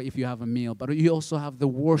 not sure if you have a meal, but you also have the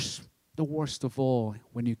worst of all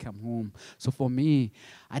when you come home. So for me,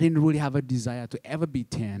 I didn't really have a desire to ever be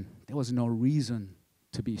 10. There was no reason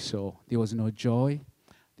to be so. There was no joy.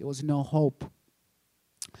 There was no hope.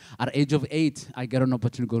 At the age of 8, I got an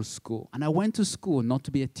opportunity to go to school. And I went to school not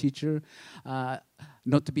to be a teacher,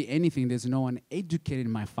 not to be anything. There's no one educated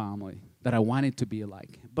in my family that I wanted to be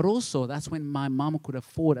like. But also, that's when my mom could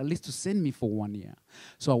afford at least to send me for 1 year.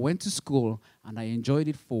 So I went to school, and I enjoyed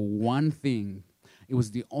it for one thing. It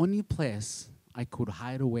was the only place I could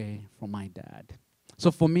hide away from my dad. So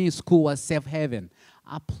for me, school was safe haven,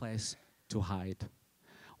 a place to hide.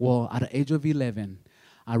 Well, at the age of 11,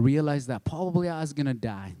 I realized that probably I was going to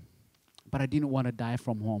die. but I didn't want to die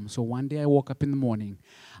from home. So one day I woke up in the morning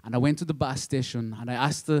and I went to the bus station and I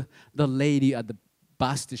asked the lady at the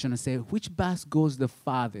bus station, I said, which bus goes the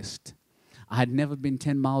farthest? I had never been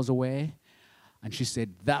 10 miles away. And she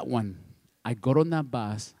said, that one. I got on that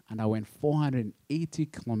bus and I went 480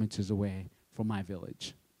 kilometers away from my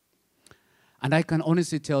village. And I can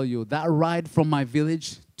honestly tell you, that ride from my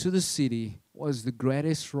village to the city was the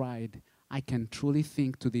greatest ride I can truly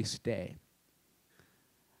think to this day.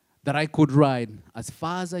 That I could ride as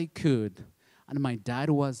far as I could, and my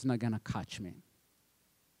dad was not going to catch me.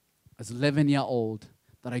 As 11-year-old,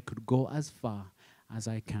 that I could go as far as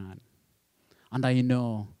I can. And I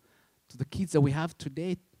know, to the kids that we have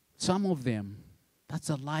today, some of them,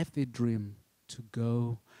 that's a life they dream to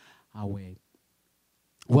go away.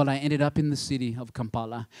 Well, I ended up in the city of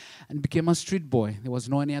Kampala and became a street boy. There was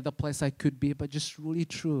no any other place I could be, but just really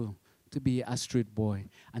true to be a street boy.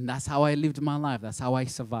 And that's how I lived my life. That's how I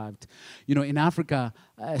survived. You know, in Africa,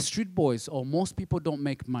 street boys, or most people don't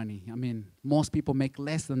make money. I mean, most people make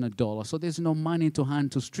less than $1. So there's no money to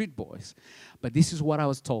hand to street boys. But this is what I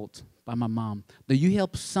was told by my mom, that you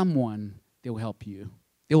help someone, they'll help you.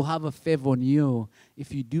 They'll have a favor on you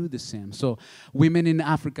if you do the same. So women in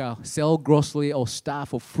Africa sell grocery or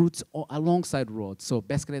stuff or fruits alongside roads. So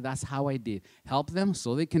basically that's how I did. Help them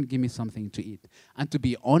so they can give me something to eat. And to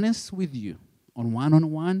be honest with you, on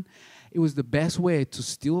one-on-one, it was the best way to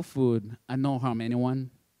steal food and not harm anyone.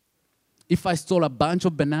 If I stole a bunch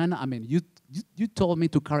of banana, I mean, you told me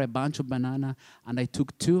to carry a bunch of banana and I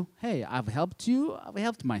took 2. Hey, I've helped you, I've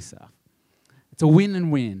helped myself. It's a win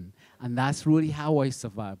and win. And that's really how I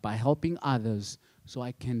survive, by helping others so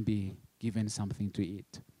I can be given something to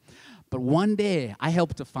eat. But one day, I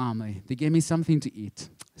helped a family. They gave me something to eat.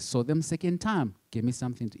 Saw them second time, gave me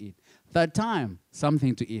something to eat. Third time,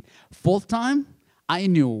 something to eat. Fourth time, I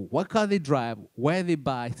knew what car they drive, where they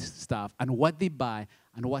buy stuff, and what they buy,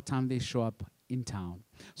 and what time they show up in town.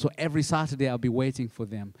 So every Saturday, I'll be waiting for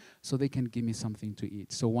them so they can give me something to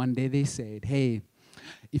eat. So one day they said, hey,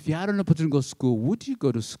 if you had an opportunity to go to school, would you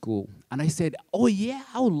go to school? And I said, oh, yeah,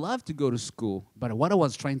 I would love to go to school. But what I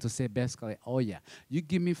was trying to say basically, oh, yeah, you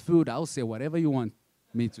give me food, I'll say whatever you want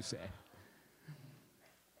me to say.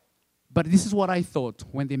 But this is what I thought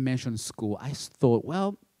when they mentioned school. I thought,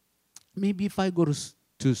 well, maybe if I go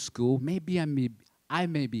to school, maybe I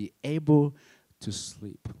may be able to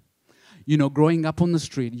sleep. You know, growing up on the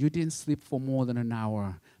street, you didn't sleep for more than an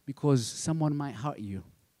hour because someone might hurt you.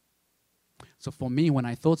 So for me, when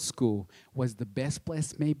I thought school was the best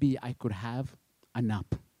place maybe I could have a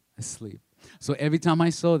nap, a sleep. So every time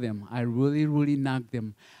I saw them, I really, really nagged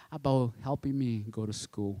them about helping me go to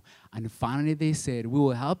school. And finally they said, we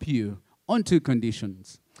will help you on 2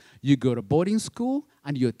 conditions. You go to boarding school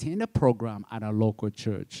and you attend a program at a local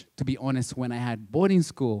church. To be honest, when I had boarding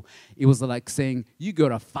school, it was like saying, you go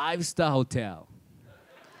to a 5-star hotel.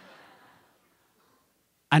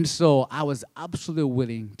 And so I was absolutely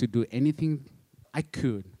willing to do anything I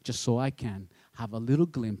could just so I can have a little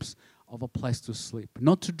glimpse of a place to sleep.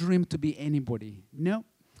 Not to dream to be anybody, no,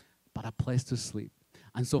 but a place to sleep.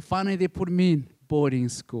 And so finally they put me in boarding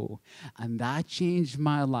school, and that changed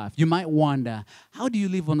my life. You might wonder, how do you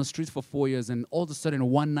live on the streets for 4 years and all of a sudden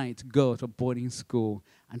one night go to boarding school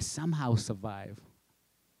and somehow survive?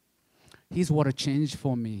 Here's what a changed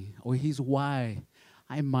for me, or here's why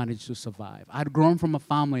I managed to survive. I'd grown from a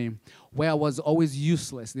family where I was always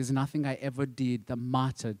useless. There's nothing I ever did that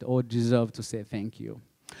mattered or deserved to say thank you.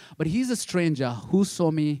 But he's a stranger who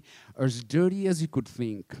saw me as dirty as you could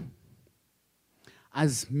think,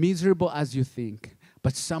 as miserable as you think,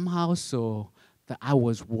 but somehow saw that I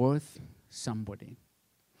was worth somebody.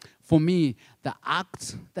 For me, the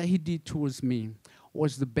act that he did towards me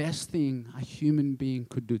was the best thing a human being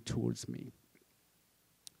could do towards me.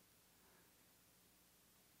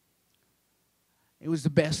 It was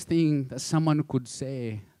the best thing that someone could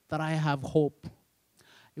say, that I have hope.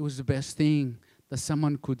 It was the best thing that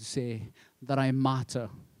someone could say, that I matter.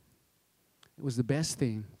 It was the best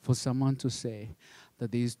thing for someone to say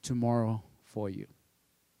that there is tomorrow for you.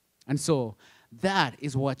 And so that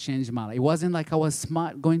is what changed my life. It wasn't like I was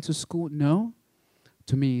smart going to school. No.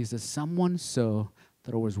 To me, it's that someone saw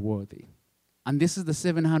that I was worthy. And this is the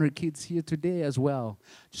 700 kids here today as well,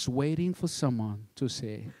 just waiting for someone to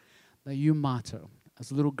say that you matter.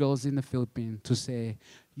 As little girls in the Philippines to say,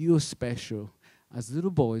 you're special. As little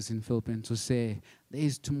boys in the Philippines to say, there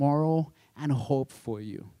is tomorrow and hope for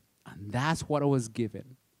you. And that's what I was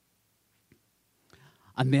given.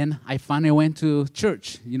 And then I finally went to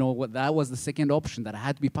church. You know, that was the second option, that I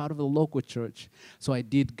had to be part of the local church. So I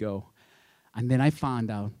did go. And then I found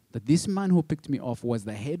out that this man who picked me up was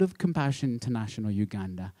the head of Compassion International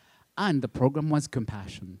Uganda. And the program was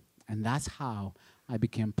Compassion. And that's how I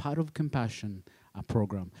became part of Compassion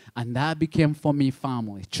program. And that became for me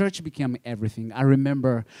family. Church became everything. I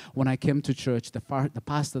remember when I came to church, the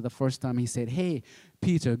pastor the first time he said, "Hey,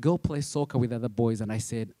 Peter, go play soccer with other boys." And I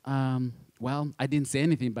said, well, I didn't say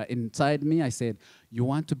anything, but inside me I said, "You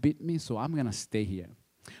want to beat me, so I'm going to stay here."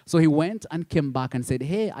 So he went and came back and said,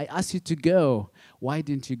 "Hey, I asked you to go. Why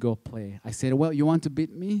didn't you go play?" I said, "Well, you want to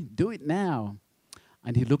beat me? Do it now."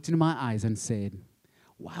 And he looked in my eyes and said,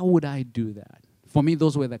 "Why would I do that?" For me,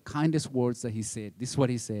 those were the kindest words that he said. This is what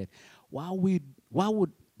he said. Why would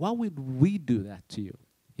we do that to you?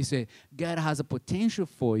 He said, God has a potential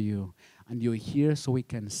for you, and you're here so we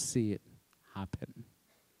can see it happen.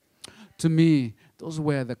 To me, those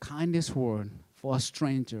were the kindest words for a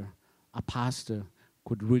stranger, a pastor,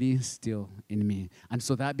 could really instill in me. And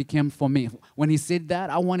so that became for me. When he said that,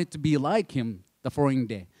 I wanted to be like him the following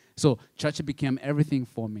day. So church became everything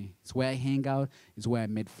for me. It's where I hang out. It's where I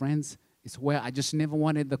made friends. It's where I just never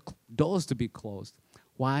wanted the doors to be closed.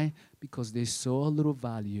 Why? Because they saw a little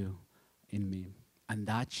value in me. And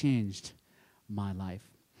that changed my life.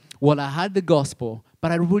 Well, I had the gospel,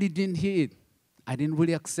 but I really didn't hear it. I didn't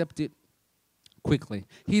really accept it quickly.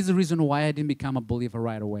 Here's the reason why I didn't become a believer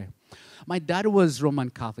right away. My dad was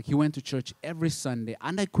Roman Catholic. He went to church every Sunday,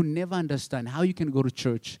 and I could never understand how you can go to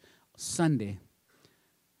church Sunday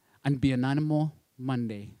and be an animal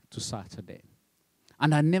Monday to Saturday.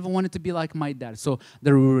 And I never wanted to be like my dad. So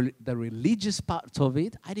the religious part of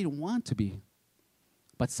it, I didn't want to be.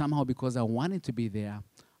 But somehow, because I wanted to be there,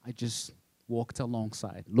 I just walked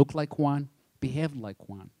alongside, looked like one, behaved like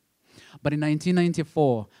one. But in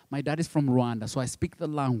 1994, my dad is from Rwanda, so I speak the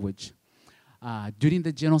language. During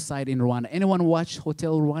the genocide in Rwanda, anyone watch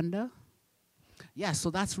Hotel Rwanda? Yeah, so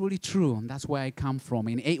that's really true. And that's where I come from.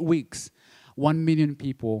 In 8 weeks, 1 million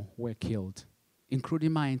people were killed,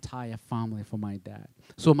 including my entire family for my dad.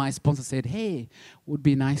 So my sponsor said, "Hey, it would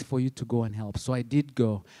be nice for you to go and help." So I did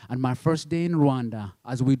go. And my first day in Rwanda,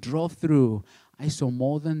 as we drove through, I saw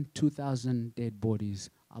more than 2,000 dead bodies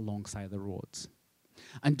alongside the roads.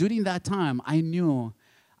 And during that time, I knew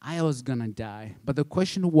I was going to die. But the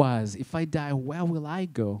question was, if I die, where will I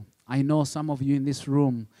go? I know some of you in this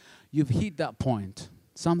room, you've hit that point.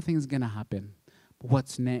 Something's going to happen. But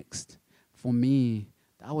what's next? For me,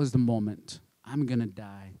 that was the moment. I'm going to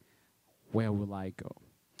die. Where will I go?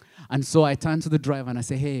 And so I turned to the driver and I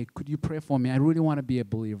said, "Hey, could you pray for me? I really want to be a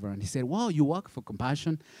believer." And he said, "Well, you work for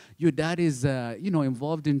Compassion. Your dad is,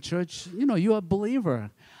 involved in church. You're a believer."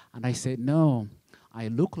 And I said, "No, I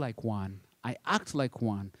look like one. I act like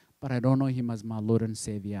one, but I don't know him as my Lord and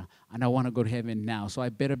Savior. And I want to go to heaven now, so I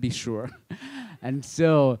better be sure." And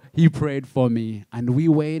so he prayed for me, and we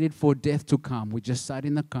waited for death to come. We just sat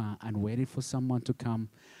in the car and waited for someone to come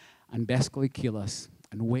and basically kill us,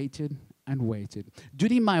 and waited and waited.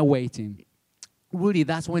 During my waiting, really,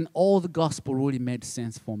 that's when all the gospel really made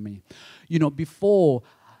sense for me. Before,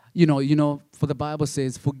 for the Bible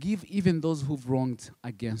says, "Forgive even those who've wronged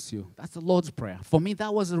against you." That's the Lord's Prayer. For me,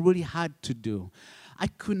 that was really hard to do. I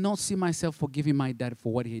could not see myself forgiving my dad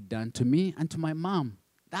for what he had done to me and to my mom.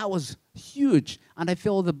 That was huge. And I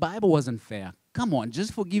felt the Bible wasn't fair. Come on,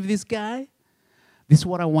 just forgive this guy? This is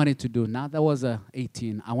what I wanted to do. Now that I was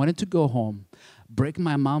 18, I wanted to go home, break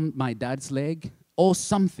my dad's leg, or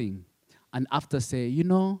something, and after say,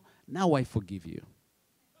 "Now I forgive you."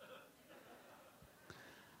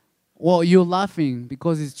 Well, you're laughing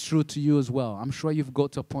because it's true to you as well. I'm sure you've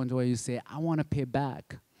got to a point where you say, "I want to pay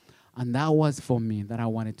back." And that was for me, that I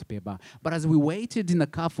wanted to pay back. But as we waited in the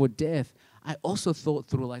car for death, I also thought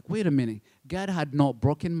through, wait a minute. God had not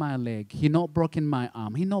broken my leg. He not broken my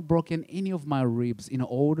arm. He not broken any of my ribs in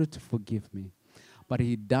order to forgive me. But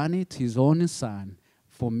he done it, his only son,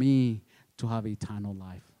 for me to have eternal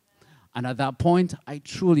life. And at that point, I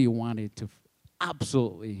truly wanted to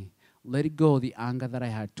absolutely let go of the anger that I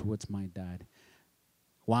had towards my dad.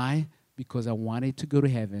 Why? Because I wanted to go to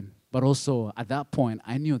heaven. But also, at that point,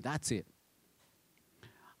 I knew that's it.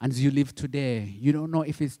 And as you live today, you don't know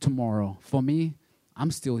if it's tomorrow. For me, I'm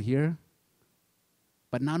still here.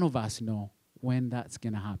 But none of us know when that's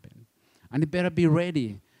going to happen. And you better be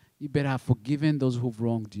ready. You better have forgiven those who've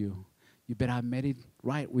wronged you. You better have made it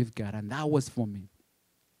right with God. And that was for me.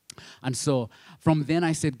 And so from then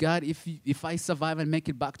I said, "God, if I survive and make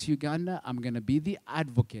it back to Uganda, I'm going to be the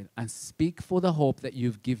advocate and speak for the hope that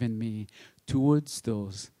you've given me towards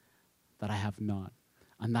those that I have not."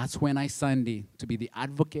 And that's when I signed in to be the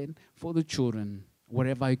advocate for the children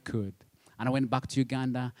wherever I could. And I went back to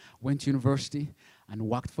Uganda, went to university, and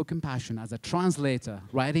worked for Compassion as a translator,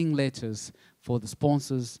 writing letters for the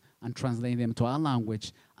sponsors and translating them to our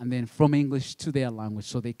language, and then from English to their language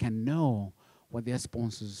so they can know what their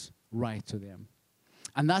sponsors write to them.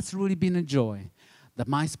 And that's really been a joy that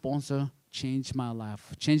my sponsor changed my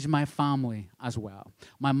life, changed my family as well.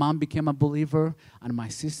 My mom became a believer, and my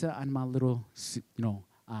sister and my little,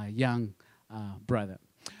 young brother.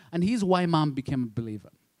 And here's why mom became a believer.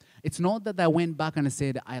 It's not that I went back and I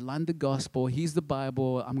said, I learned the gospel, here's the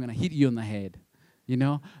Bible, I'm going to hit you on the head.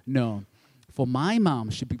 No. For my mom,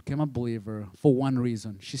 she became a believer for one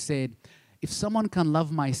reason. She said, if someone can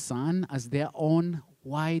love my son as their own,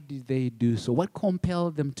 why did they do so? What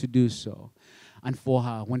compelled them to do so? And for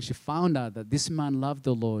her, when she found out that this man loved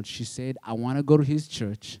the Lord, she said, I want to go to his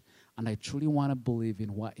church, and I truly want to believe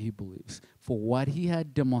in what he believes, for what he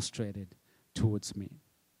had demonstrated towards me.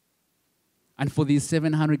 And for these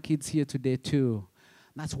 700 kids here today too,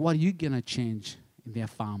 that's what you're going to change in their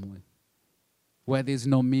family. Where there's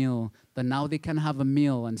no meal, that now they can have a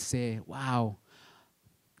meal and say, wow,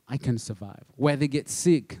 I can survive. Where they get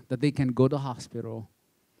sick, that they can go to hospital.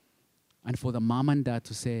 And for the mom and dad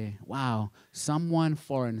to say, wow, someone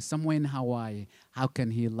foreign, somewhere in Hawaii, how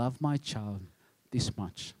can he love my child this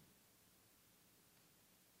much?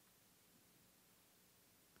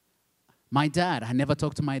 My dad, I never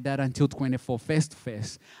talked to my dad until 24, face to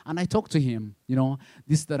face. And I talked to him,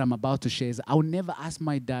 this that I'm about to share is I would never ask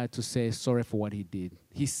my dad to say sorry for what he did.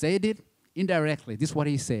 He said it indirectly. This is what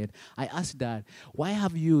he said. I asked Dad, why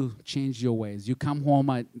have you changed your ways? You come home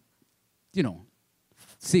at,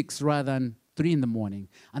 6 rather than 3 in the morning.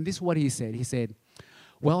 And this is what he said. He said,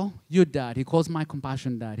 well, your dad, he calls my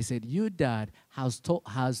compassion dad. He said, your dad has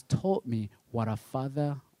taught me what a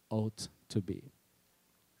father ought to be.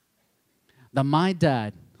 That my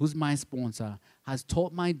dad, who's my sponsor, has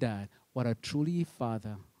taught my dad what a truly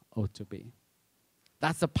father ought to be.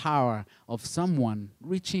 That's the power of someone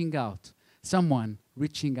reaching out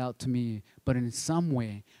to me, but in some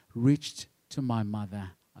way reached to my mother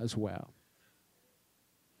as well.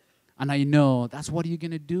 And I know that's what you're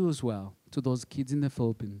going to do as well to those kids in the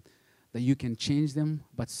Philippines, that you can change them,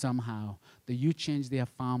 but somehow that you change their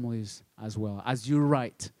families as well, as you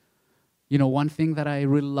write. One thing that I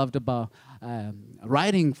really loved about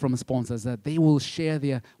writing from sponsors, that they will share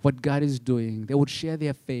what God is doing. They would share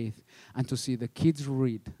their faith, and to see the kids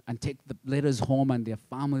read and take the letters home and their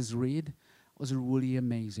families read was really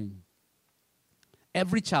amazing.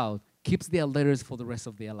 Every child keeps their letters for the rest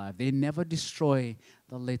of their life. They never destroy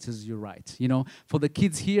the letters you write. For the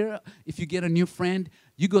kids here, if you get a new friend,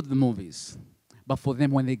 you go to the movies. But for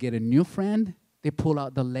them, when they get a new friend, they pull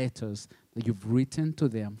out the letters that you've written to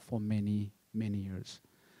them for many, many years.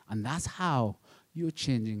 And that's how you're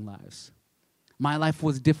changing lives. My life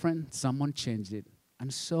was different. Someone changed it.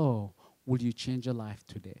 And so, will you change your life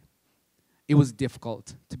today? It was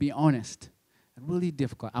difficult, to be honest. Really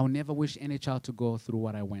difficult. I would never wish any child to go through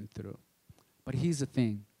what I went through. But here's the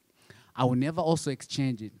thing. I will never also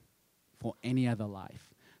exchange it for any other life.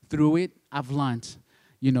 Through it, I've learned,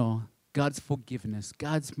 God's forgiveness,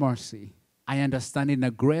 God's mercy. I understand it in a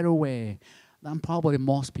greater way than probably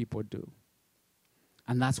most people do.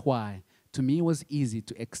 And that's why, to me, it was easy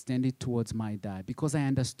to extend it towards my dad, because I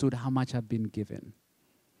understood how much I've been given.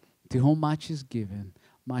 To whom much is given,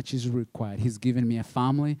 much is required. He's given me a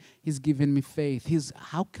family. He's given me faith.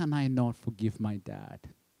 How can I not forgive my dad?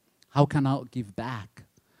 How can I give back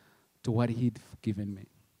to what he'd given me?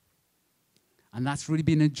 And that's really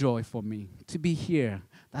been a joy for me to be here.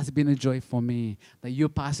 That's been a joy for me that your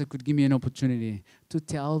pastor could give me an opportunity to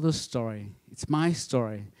tell the story. It's my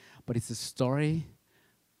story, but it's the story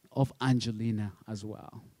of Angelina as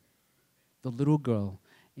well, the little girl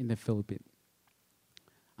in the Philippines.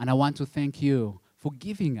 And I want to thank you for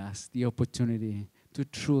giving us the opportunity to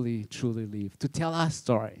truly, truly live, to tell our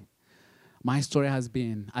story. My story has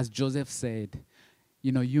been, as Joseph said,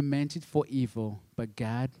 you meant it for evil, but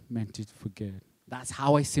God meant it for good. That's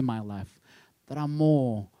how I see my life. That I'm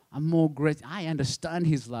more great. I understand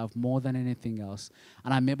his love more than anything else.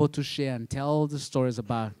 And I'm able to share and tell the stories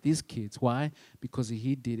about these kids. Why? Because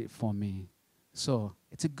he did it for me. So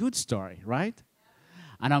it's a good story, right?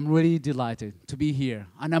 And I'm really delighted to be here.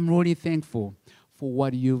 And I'm really thankful for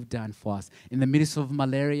what you've done for us. In the midst of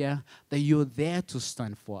malaria, that you're there to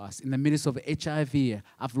stand for us. In the midst of HIV,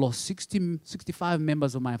 I've lost 65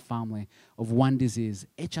 members of my family of one disease,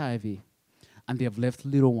 HIV. And they have left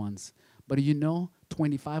little ones. But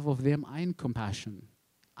 25 of them are in compassion.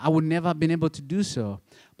 I would never have been able to do so.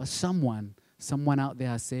 But someone out there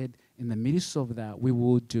has said, in the midst of that, we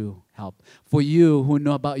will do help. For you who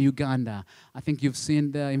know about Uganda, I think you've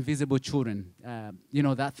seen the invisible children.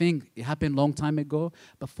 That thing, it happened a long time ago.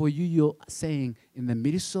 But for you, you're saying, in the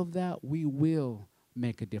midst of that, we will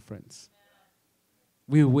make a difference.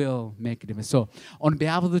 We will make a difference. So on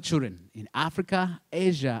behalf of the children in Africa,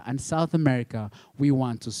 Asia, and South America, we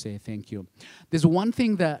want to say thank you. There's one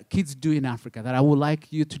thing that kids do in Africa that I would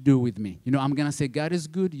like you to do with me. You know, I'm going to say God is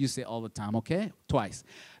good. You say all the time, okay? Twice.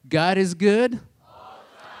 God is good. All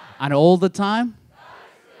the time. And all the time.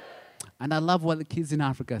 And I love what the kids in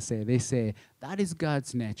Africa say. They say, that is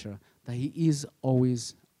God's nature, that he is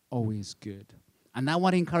always, always good. And I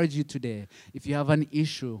want to encourage you today, if you have an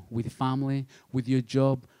issue with family, with your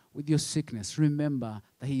job, with your sickness, remember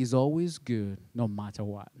that he is always good no matter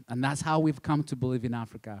what. And that's how we've come to believe in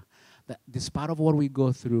Africa, that despite of what we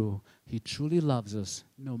go through, he truly loves us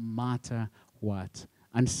no matter what.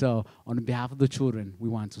 And so on behalf of the children, we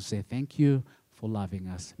want to say thank you for loving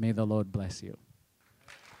us. May the Lord bless you.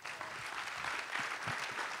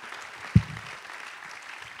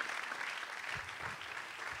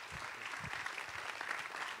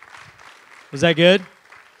 Was that good?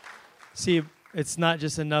 See, it's not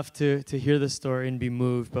just enough to hear the story and be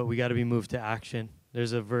moved, but we got to be moved to action.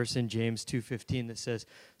 There's a verse in James 2:15 that says,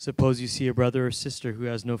 suppose you see a brother or sister who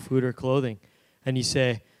has no food or clothing, and you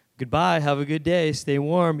say, goodbye, have a good day, stay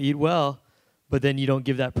warm, eat well, but then you don't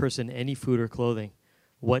give that person any food or clothing.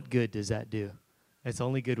 What good does that do? It's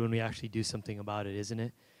only good when we actually do something about it, isn't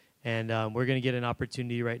it? And we're going to get an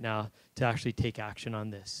opportunity right now to actually take action on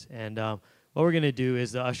this. And what we're going to do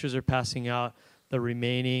is the ushers are passing out the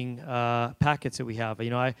remaining packets that we have. You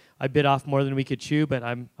know, I bit off more than we could chew, but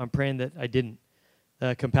I'm praying that I didn't.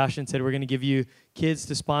 Compassion said, we're going to give you kids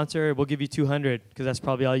to sponsor. We'll give you 200 because that's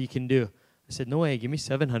probably all you can do. I said, no way, give me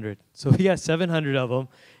 700. So we got 700 of them,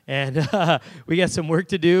 and we got some work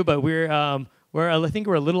to do, but I think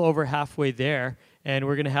we're a little over halfway there, and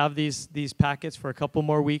we're going to have these packets for a couple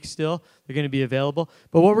more weeks still. They're going to be available.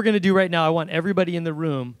 But what we're going to do right now, I want everybody in the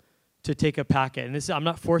room to take a packet. And I'm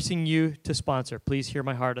not forcing you to sponsor. Please hear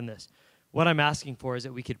my heart on this. What I'm asking for is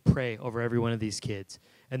that we could pray over every one of these kids,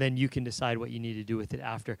 and then you can decide what you need to do with it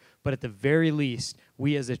after. But at the very least,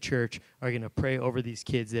 we as a church are going to pray over these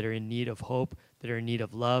kids that are in need of hope, that are in need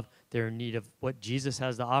of love, that are in need of what Jesus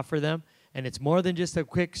has to offer them. And it's more than just a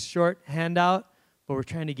quick, short handout, but we're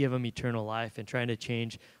trying to give them eternal life and trying to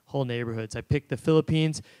change whole neighborhoods. I picked the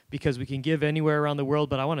Philippines because we can give anywhere around the world,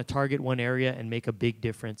 but I want to target one area and make a big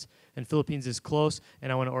difference. And Philippines is close, and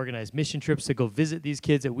I want to organize mission trips to go visit these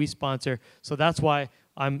kids that we sponsor. So that's why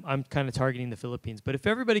I'm kind of targeting the Philippines. But if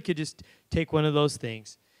everybody could just take one of those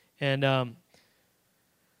things. And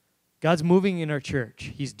God's moving in our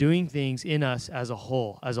church. He's doing things in us as a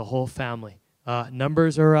whole family.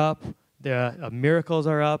 Numbers are up. The miracles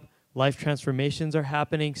are up. Life transformations are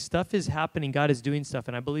happening. Stuff is happening. God is doing stuff.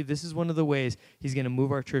 And I believe this is one of the ways he's going to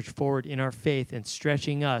move our church forward in our faith and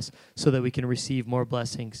stretching us so that we can receive more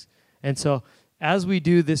blessings. And so as we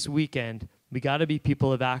do this weekend, we got to be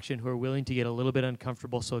people of action who are willing to get a little bit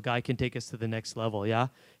uncomfortable so God can take us to the next level, yeah?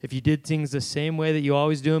 If you did things the same way that you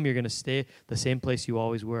always do them, you're going to stay the same place you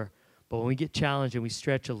always were. But when we get challenged and we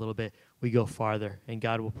stretch a little bit, we go farther, and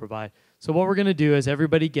God will provide. So what we're going to do is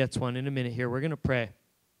everybody gets one in a minute here. We're going to pray.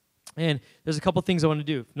 And there's a couple things I want to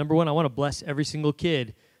do. Number one, I want to bless every single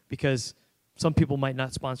kid because some people might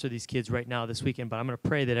not sponsor these kids right now this weekend, but I'm going to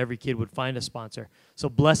pray that every kid would find a sponsor. So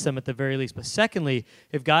bless them at the very least. But secondly,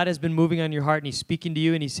 if God has been moving on your heart and he's speaking to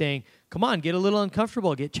you and he's saying, come on, get a little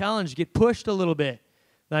uncomfortable, get challenged, get pushed a little bit,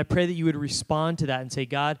 then I pray that you would respond to that and say,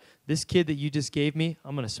 God, this kid that you just gave me,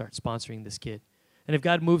 I'm going to start sponsoring this kid. And if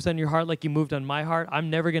God moves on your heart like you moved on my heart, I'm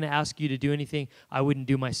never going to ask you to do anything I wouldn't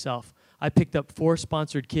do myself. I picked up 4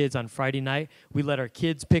 sponsored kids on Friday night. We let our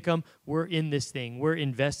kids pick them. We're in this thing. We're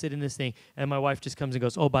invested in this thing. And my wife just comes and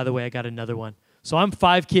goes, oh, by the way, I got another one. So I'm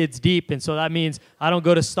 5 kids deep, and so that means I don't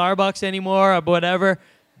go to Starbucks anymore or whatever.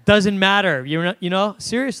 Doesn't matter. You know,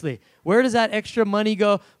 seriously. Where does that extra money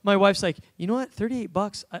go? My wife's like, you know what,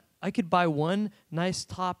 $38, I could buy one nice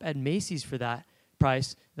top at Macy's for that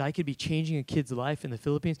price, that I could be changing a kid's life in the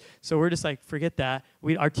Philippines. So we're just like, forget that.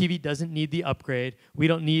 Our TV doesn't need the upgrade. We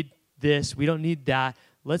don't need this. We don't need that.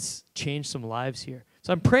 Let's change some lives here.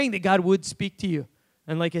 So I'm praying that God would speak to you.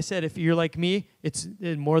 And like I said, if you're like me, it's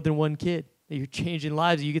more than one kid. That you're changing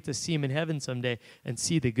lives. You get to see them in heaven someday and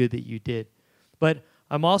see the good that you did. But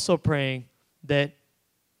I'm also praying that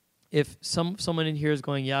if someone in here is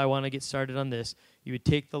going, yeah, I want to get started on this, you would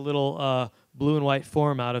take the little blue and white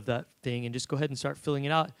form out of that thing and just go ahead and start filling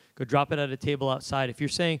it out. Go drop it at a table outside. If you're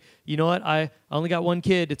saying, you know what, I only got one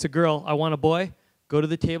kid, it's a girl, I want a boy, go to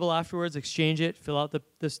the table afterwards, exchange it, fill out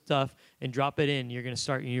the stuff, and drop it in. You're going to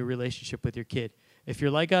start a new relationship with your kid. If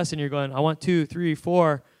you're like us and you're going, I want 2, 3,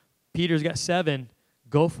 4, Peter's got 7,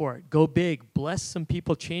 go for it. Go big. Bless some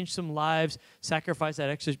people. Change some lives. Sacrifice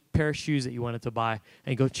that extra pair of shoes that you wanted to buy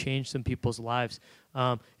and go change some people's lives.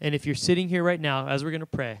 And if you're sitting here right now, as we're going to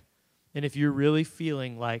pray, and if you're really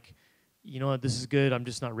feeling like, you know what, this is good, I'm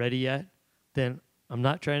just not ready yet, then I'm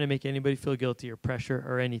not trying to make anybody feel guilty or pressure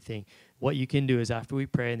or anything. What you can do is after we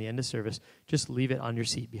pray in the end of service, just leave it on your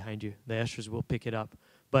seat behind you. The ushers will pick it up.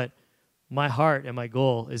 But my heart and my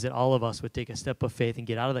goal is that all of us would take a step of faith and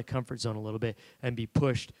get out of the comfort zone a little bit and be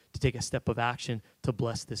pushed to take a step of action to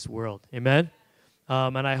bless this world. Amen?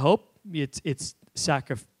 And I hope it's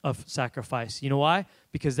sacrifice. You know why?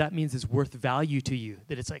 Because that means it's worth value to you.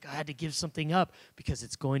 That it's like, I had to give something up because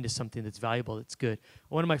it's going to something that's valuable, that's good.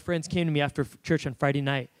 One of my friends came to me after church on Friday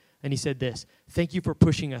night, and he said this: "Thank you for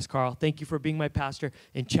pushing us, Carl. Thank you for being my pastor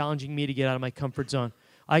and challenging me to get out of my comfort zone.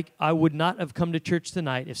 I would not have come to church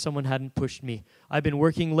tonight if someone hadn't pushed me. I've been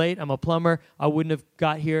working late. I'm a plumber. I wouldn't have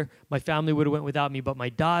got here. My family would have went without me. But my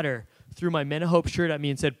daughter threw my Men of Hope shirt at me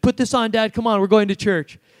and said, 'Put this on, Dad. Come on, we're going to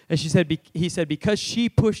church.' And he said, because she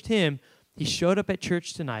pushed him, he showed up at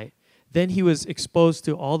church tonight. Then he was exposed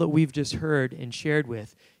to all that we've just heard and shared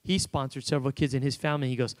with. He sponsored several kids in his family.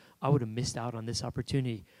 He goes, I would have missed out on this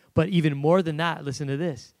opportunity. But even more than that, listen to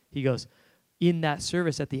this. He goes, in that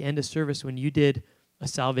service, at the end of service, when you did a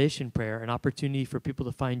salvation prayer, an opportunity for people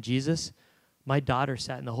to find Jesus, my daughter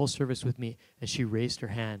sat in the whole service with me, and she raised her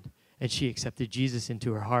hand, and she accepted Jesus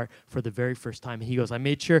into her heart for the very first time. And he goes, I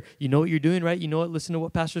made sure, you know what you're doing, right? You know what? Listen to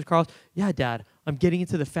what Pastor Carl, yeah, Dad, I'm getting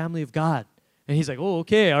into the family of God. And he's like, oh,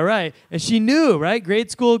 okay, all right. And she knew, right? Grade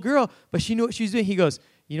school girl, but she knew what she was doing. He goes,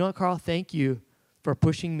 you know what, Carl? Thank you for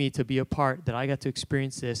pushing me to be a part, that I got to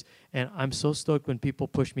experience this. And I'm so stoked when people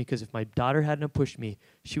push me, because if my daughter hadn't have pushed me,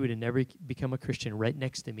 she would have never become a Christian right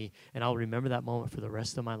next to me. And I'll remember that moment for the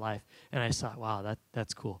rest of my life. And I thought, wow,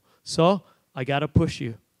 that's cool. So I got to push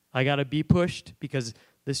you. I got to be pushed, because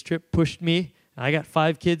this trip pushed me. I got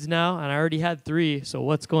 5 kids now, and I already had 3. So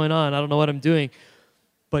what's going on? I don't know what I'm doing.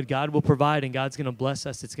 But God will provide, and God's going to bless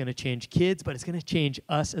us. It's going to change kids, but it's going to change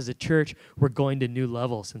us as a church. We're going to new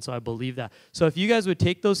levels, and so I believe that. So if you guys would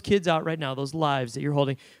take those kids out right now, those lives that you're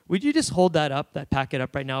holding, would you just hold that up, that packet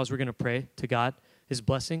up right now, as we're going to pray to God, His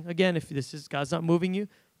blessing? Again, if God's not moving you,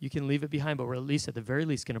 you can leave it behind, but we're at the very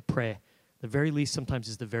least going to pray. The very least sometimes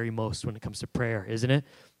is the very most when it comes to prayer, isn't it?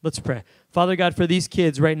 Let's pray. Father God, for these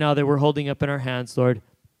kids right now that we're holding up in our hands, Lord,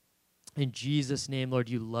 in Jesus' name, Lord,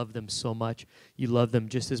 you love them so much. You love them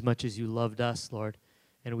just as much as you loved us, Lord.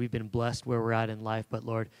 And we've been blessed where we're at in life. But,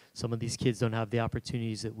 Lord, some of these kids don't have the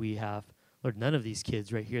opportunities that we have. Lord, none of these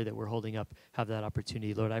kids right here that we're holding up have that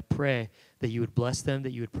opportunity. Lord, I pray that you would bless them,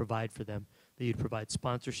 that you would provide for them, that you'd provide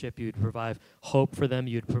sponsorship, you would provide hope for them,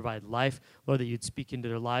 you would provide life. Lord, that you'd speak into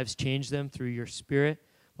their lives, change them through your Spirit.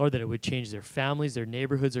 Lord, that it would change their families, their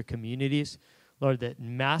neighborhoods, their communities. Lord, that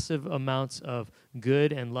massive amounts of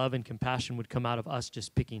good and love and compassion would come out of us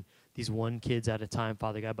just picking these one kids at a time,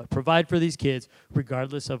 Father God. But provide for these kids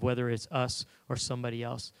regardless of whether it's us or somebody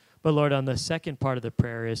else. But Lord, on the second part of the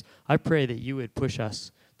prayer is, I pray that you would push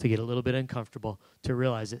us to get a little bit uncomfortable, to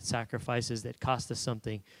realize that sacrifices that cost us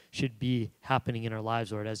something should be happening in our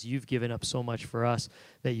lives, Lord, as you've given up so much for us,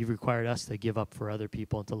 that you've required us to give up for other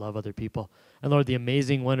people and to love other people. And Lord, the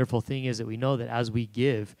amazing, wonderful thing is that we know that as we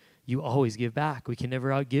give, you always give back. We can never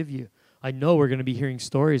outgive you. I know we're going to be hearing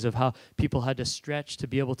stories of how people had to stretch to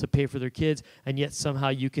be able to pay for their kids, and yet somehow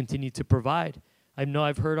you continue to provide. I know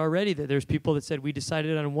I've heard already that there's people that said we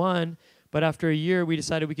decided on 1, but after a year we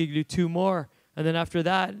decided we could do 2 more. And then after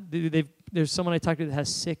that, there's someone I talked to that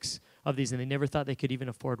has 6 of these, and they never thought they could even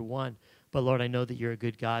afford 1. But Lord, I know that you're a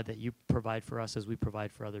good God, that you provide for us as we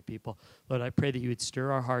provide for other people. Lord, I pray that you would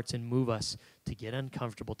stir our hearts and move us to get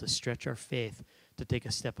uncomfortable, to stretch our faith, to take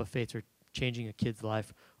a step of faith, or changing a kid's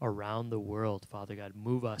life around the world. Father God,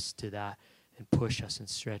 move us to that and push us and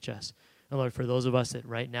stretch us. And Lord, for those of us that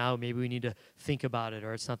right now maybe we need to think about it,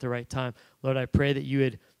 or it's not the right time, Lord, I pray that you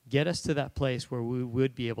would get us to that place where we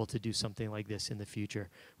would be able to do something like this in the future,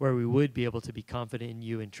 where we would be able to be confident in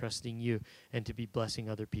you and trusting you and to be blessing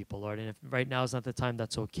other people, Lord. And if right now is not the time,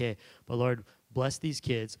 that's okay. But Lord, bless these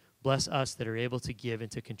kids. Bless us that are able to give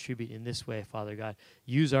and to contribute in this way, Father God.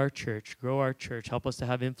 Use our church, grow our church. Help us to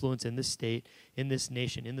have influence in this state, in this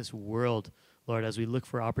nation, in this world, Lord, as we look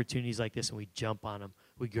for opportunities like this and we jump on them.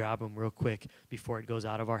 We grab them real quick before it goes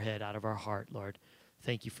out of our head, out of our heart, Lord.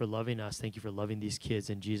 Thank you for loving us. Thank you for loving these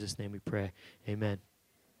kids. In Jesus' name we pray. Amen.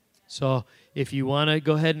 So if you want to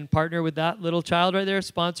go ahead and partner with that little child right there,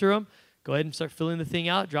 sponsor them. Go ahead and start filling the thing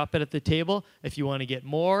out. Drop it at the table. If you want to get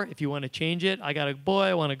more, if you want to change it, I got a boy,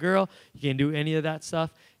 I want a girl. You can do any of that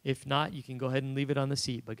stuff. If not, you can go ahead and leave it on the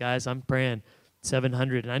seat. But guys, I'm praying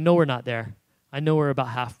 700. And I know we're not there. I know we're about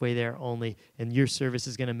halfway there only, and your service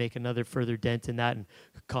is going to make another further dent in that, and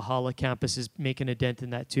Kahala campus is making a dent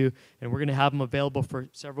in that too, and we're going to have them available for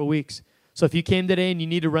several weeks. So if you came today and you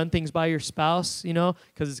need to run things by your spouse,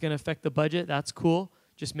 because it's going to affect the budget, that's cool.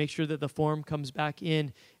 Just make sure that the form comes back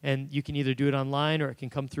in, and you can either do it online or it can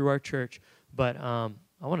come through our church. But I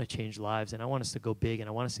want to change lives, and I want us to go big, and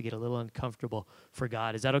I want us to get a little uncomfortable for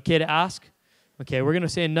God. Is that okay to ask? Okay, we're going to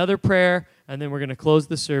say another prayer, and then we're going to close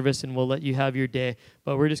the service, and we'll let you have your day.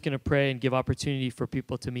 But we're just going to pray and give opportunity for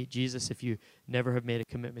people to meet Jesus if you never have made a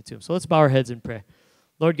commitment to him. So let's bow our heads and pray.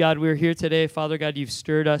 Lord God, we're here today. Father God, you've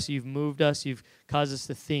stirred us, you've moved us, you've caused us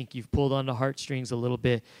to think, you've pulled on the heartstrings a little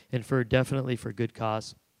bit, and definitely for good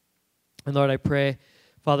cause. And Lord, I pray,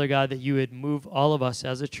 Father God, that you would move all of us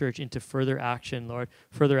as a church into further action, Lord,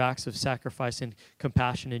 further acts of sacrifice and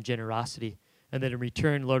compassion and generosity. And that in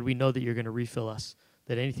return, Lord, we know that you're going to refill us,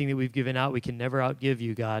 that anything that we've given out, we can never outgive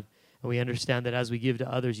you, God. And we understand that as we give to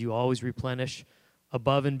others, you always replenish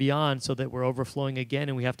above and beyond so that we're overflowing again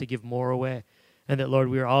and we have to give more away. And that, Lord,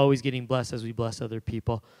 we are always getting blessed as we bless other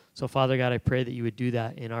people. So, Father God, I pray that you would do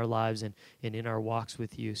that in our lives and in our walks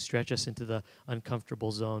with you. Stretch us into the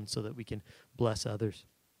uncomfortable zone so that we can bless others.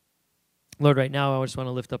 Lord, right now, I just want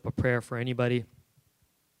to lift up a prayer for anybody.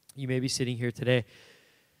 You may be sitting here today.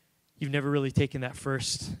 You've never really taken that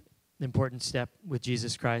first important step with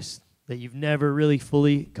Jesus Christ, that you've never really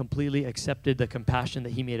fully, completely accepted the compassion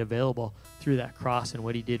that he made available through that cross and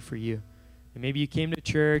what he did for you. And maybe you came to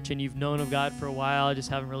church and you've known of God for a while, just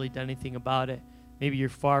haven't really done anything about it. Maybe you're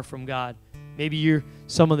far from God. Maybe you're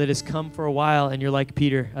someone that has come for a while and you're like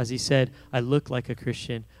Peter, as he said, I looked like a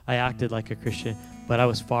Christian, I acted like a Christian, but I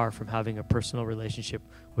was far from having a personal relationship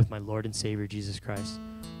with my Lord and Savior, Jesus Christ.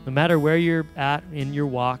 No matter where you're at in your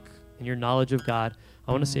walk, in your knowledge of God,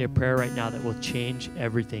 I want to say a prayer right now that will change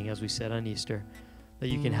everything, as we said on Easter, that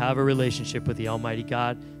you can have a relationship with the Almighty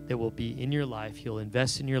God that will be in your life. He'll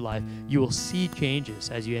invest in your life. You will see changes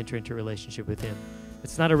as you enter into a relationship with him.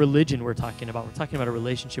 It's not a religion we're talking about. We're talking about a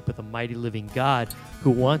relationship with a mighty living God who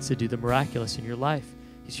wants to do the miraculous in your life.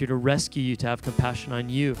 He's here to rescue you, to have compassion on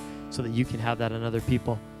you so that you can have that on other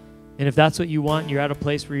people. And if that's what you want, you're at a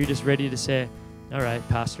place where you're just ready to say, all right,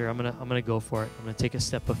 Pastor, I'm gonna go for it. I'm gonna take a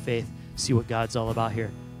step of faith, see what God's all about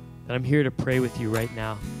here. And I'm here to pray with you right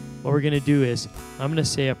now. What we're gonna do is I'm gonna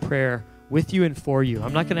say a prayer with you and for you.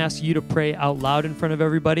 I'm not gonna ask you to pray out loud in front of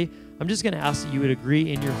everybody. I'm just gonna ask that you would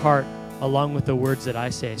agree in your heart along with the words that I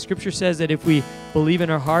say. Scripture says that if we believe in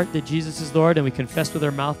our heart that Jesus is Lord and we confess with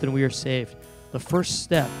our mouth, then we are saved. The first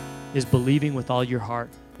step is believing with all your heart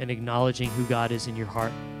and acknowledging who God is in your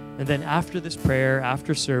heart. And then after this prayer,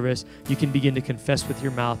 after service, you can begin to confess with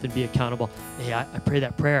your mouth and be accountable. Hey, I pray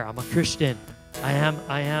that prayer. I'm a Christian. I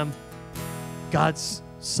am God's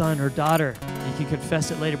son or daughter. You can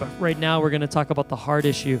confess it later, but right now we're going to talk about the heart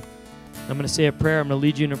issue. I'm going to say a prayer. I'm going to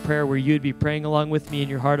lead you in a prayer where you'd be praying along with me in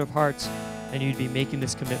your heart of hearts, and you'd be making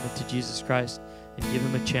this commitment to Jesus Christ and give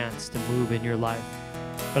him a chance to move in your life.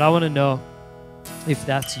 But I want to know if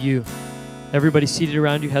that's you. Everybody seated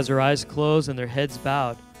around you has their eyes closed and their heads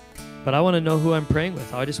bowed. But I want to know who I'm praying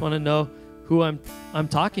with. I just want to know who I'm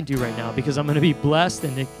talking to right now, because I'm going to be blessed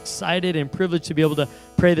and excited and privileged to be able to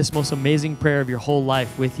pray this most amazing prayer of your whole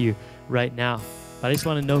life with you right now. But I just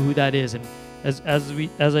want to know who that is. And as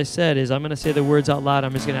I said, I'm going to say the words out loud.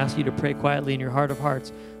 I'm just going to ask you to pray quietly in your heart of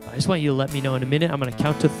hearts. But I just want you to let me know in a minute. I'm going to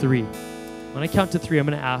count to 3. When I count to 3, I'm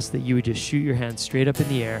going to ask that you would just shoot your hand straight up in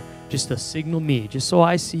the air, just to signal me, just so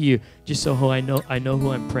I see you, just so I know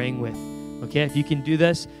who I'm praying with. Okay, if you can do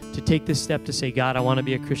this, to take this step to say, God, I want to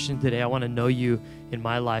be a Christian today. I want to know you in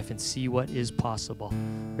my life and see what is possible.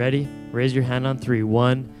 Ready? Raise your hand on 3.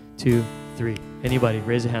 1, 2, 3. Anybody,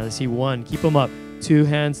 raise a hand. I see 1. Keep them up. 2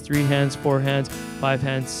 hands, 3 hands, 4 hands, 5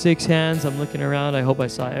 hands, 6 hands. I'm looking around. I hope I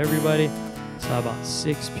saw everybody. Saw about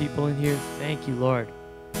 6 people in here. Thank you, Lord.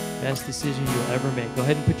 Best decision you'll ever make. Go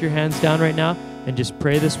ahead and put your hands down right now and just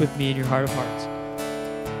pray this with me in your heart of hearts.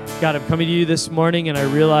 God, I'm coming to you this morning, and I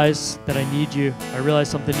realize that I need you. I realize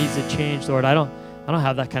something needs to change, Lord. I don't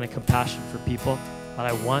have that kind of compassion for people, but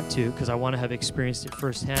I want to, because I want to have experienced it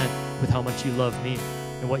firsthand with how much you love me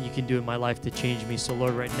and what you can do in my life to change me. So,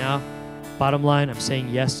 Lord, right now, bottom line, I'm saying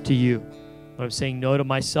yes to you. Lord, I'm saying no to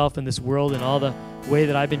myself in this world and all the way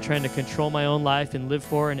that I've been trying to control my own life and live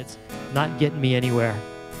for, and it's not getting me anywhere.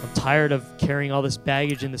 I'm tired of carrying all this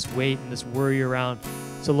baggage and this weight and this worry around.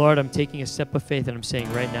 So, Lord, I'm taking a step of faith, and I'm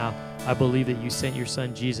saying right now, I believe that you sent your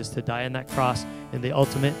son Jesus to die on that cross in the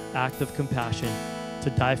ultimate act of compassion,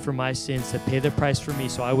 to die for my sins, to pay the price for me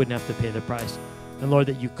so I wouldn't have to pay the price. And, Lord,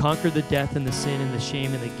 that you conquered the death and the sin and the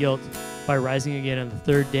shame and the guilt by rising again on the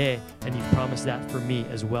third day, and you've promised that for me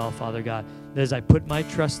as well, Father God. That as I put my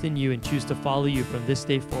trust in you and choose to follow you from this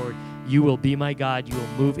day forward, you will be my God. You will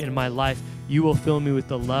move in my life. You will fill me with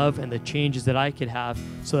the love and the changes that I could have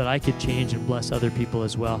so that I could change and bless other people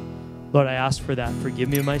as well. Lord, I ask for that. Forgive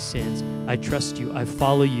me of my sins. I trust you. I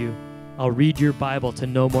follow you. I'll read your Bible to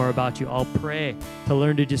know more about you. I'll pray to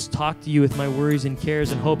learn to just talk to you with my worries and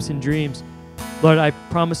cares and hopes and dreams. Lord, I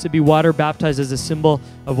promise to be water baptized as a symbol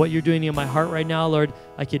of what you're doing in my heart right now. Lord,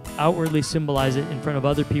 I could outwardly symbolize it in front of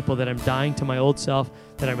other people that I'm dying to my old self,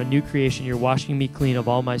 that I'm a new creation. You're washing me clean of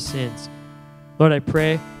all my sins. Lord, I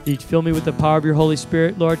pray that you'd fill me with the power of your Holy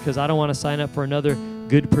Spirit, Lord, because I don't want to sign up for another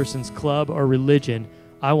good person's club or religion.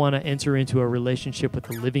 I want to enter into a relationship with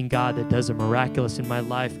the living God that does a miraculous in my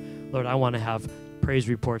life. Lord, I want to have praise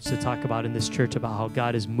reports to talk about in this church about how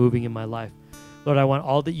God is moving in my life. Lord, I want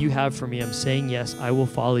all that you have for me. I'm saying yes. I will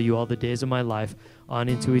follow you all the days of my life on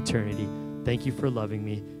into eternity. Thank you for loving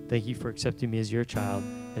me. Thank you for accepting me as your child.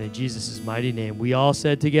 And in Jesus' mighty name, we all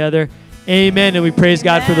said together, amen. And we praise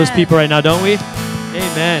God for those people right now, don't we?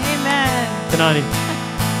 Amen. Amen. Kanani.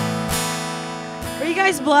 Are you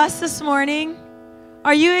guys blessed this morning?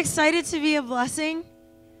 Are you excited to be a blessing?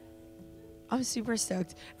 I'm super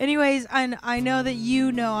stoked. Anyways, I know that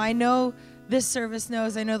you know. I know this service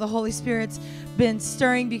knows. I know the Holy Spirit's been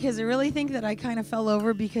stirring because I really think that I kind of fell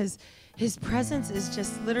over because his presence is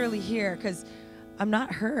just literally here because I'm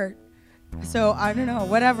not hurt. So I don't know,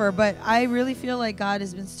 whatever. But I really feel like God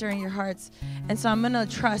has been stirring your hearts. And so I'm going to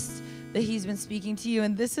trust that he's been speaking to you.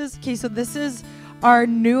 And this is, okay, so this is our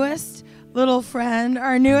newest little friend,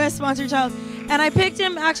 our newest sponsored child. And I picked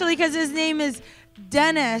him actually because his name is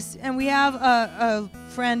Dennis. And we have a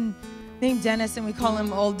friend named Dennis, and we call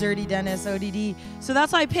him Old Dirty Dennis, ODD. So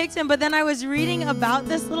that's why I picked him. But then I was reading about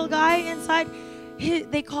this little guy inside.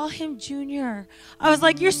 They call him Junior. I was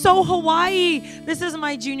like, you're so Hawaii. This is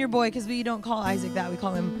my junior boy, because we don't call Isaac that. We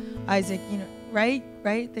call him Isaac, you know, right?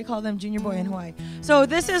 Right? They call them junior boy in Hawaii. So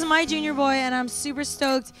this is my junior boy, and I'm super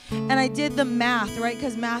stoked. And I did the math, right?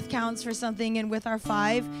 Because math counts for something. And with our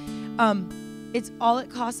 5, it's all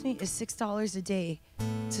it cost me is $6 a day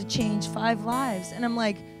to change 5 lives. And I'm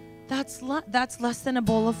like, that's less than a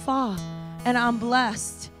bowl of pho. And I'm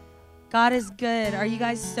blessed. God is good. Are you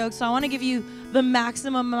guys stoked? So I want to give you the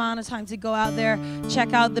maximum amount of time to go out there,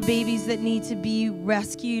 check out the babies that need to be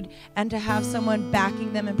rescued, and to have someone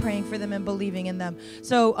backing them and praying for them and believing in them.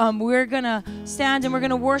 So we're going to stand and we're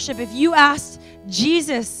going to worship. If you asked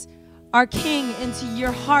Jesus, our King, into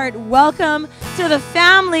your heart, welcome to the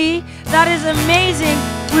family. That is amazing.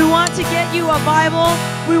 We want to get you a Bible.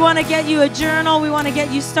 We want to get you a journal. We want to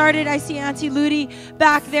get you started. I see Auntie Ludi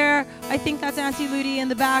back there. I think that's Auntie Ludi in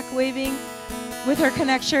the back waving with her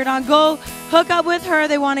Connect shirt on. Go hook up with her.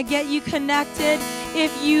 They want to get you connected.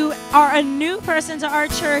 If you are a new person to our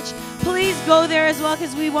church, please go there as well,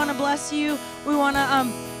 because we want to bless you. We want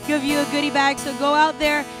to give you a goodie bag. So go out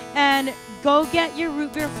there and go get your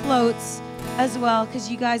root beer floats as well, because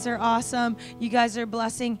you guys are awesome. You guys are a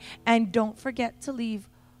blessing. And don't forget to leave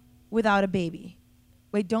without a baby.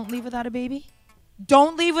 Wait, don't leave without a baby?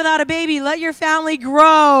 Don't leave without a baby. Let your family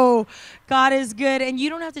grow. God is good. And you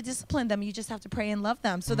don't have to discipline them. You just have to pray and love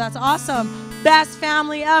them. So that's awesome. Best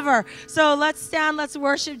family ever. So let's stand. Let's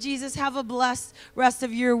worship Jesus. Have a blessed rest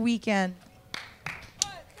of your weekend.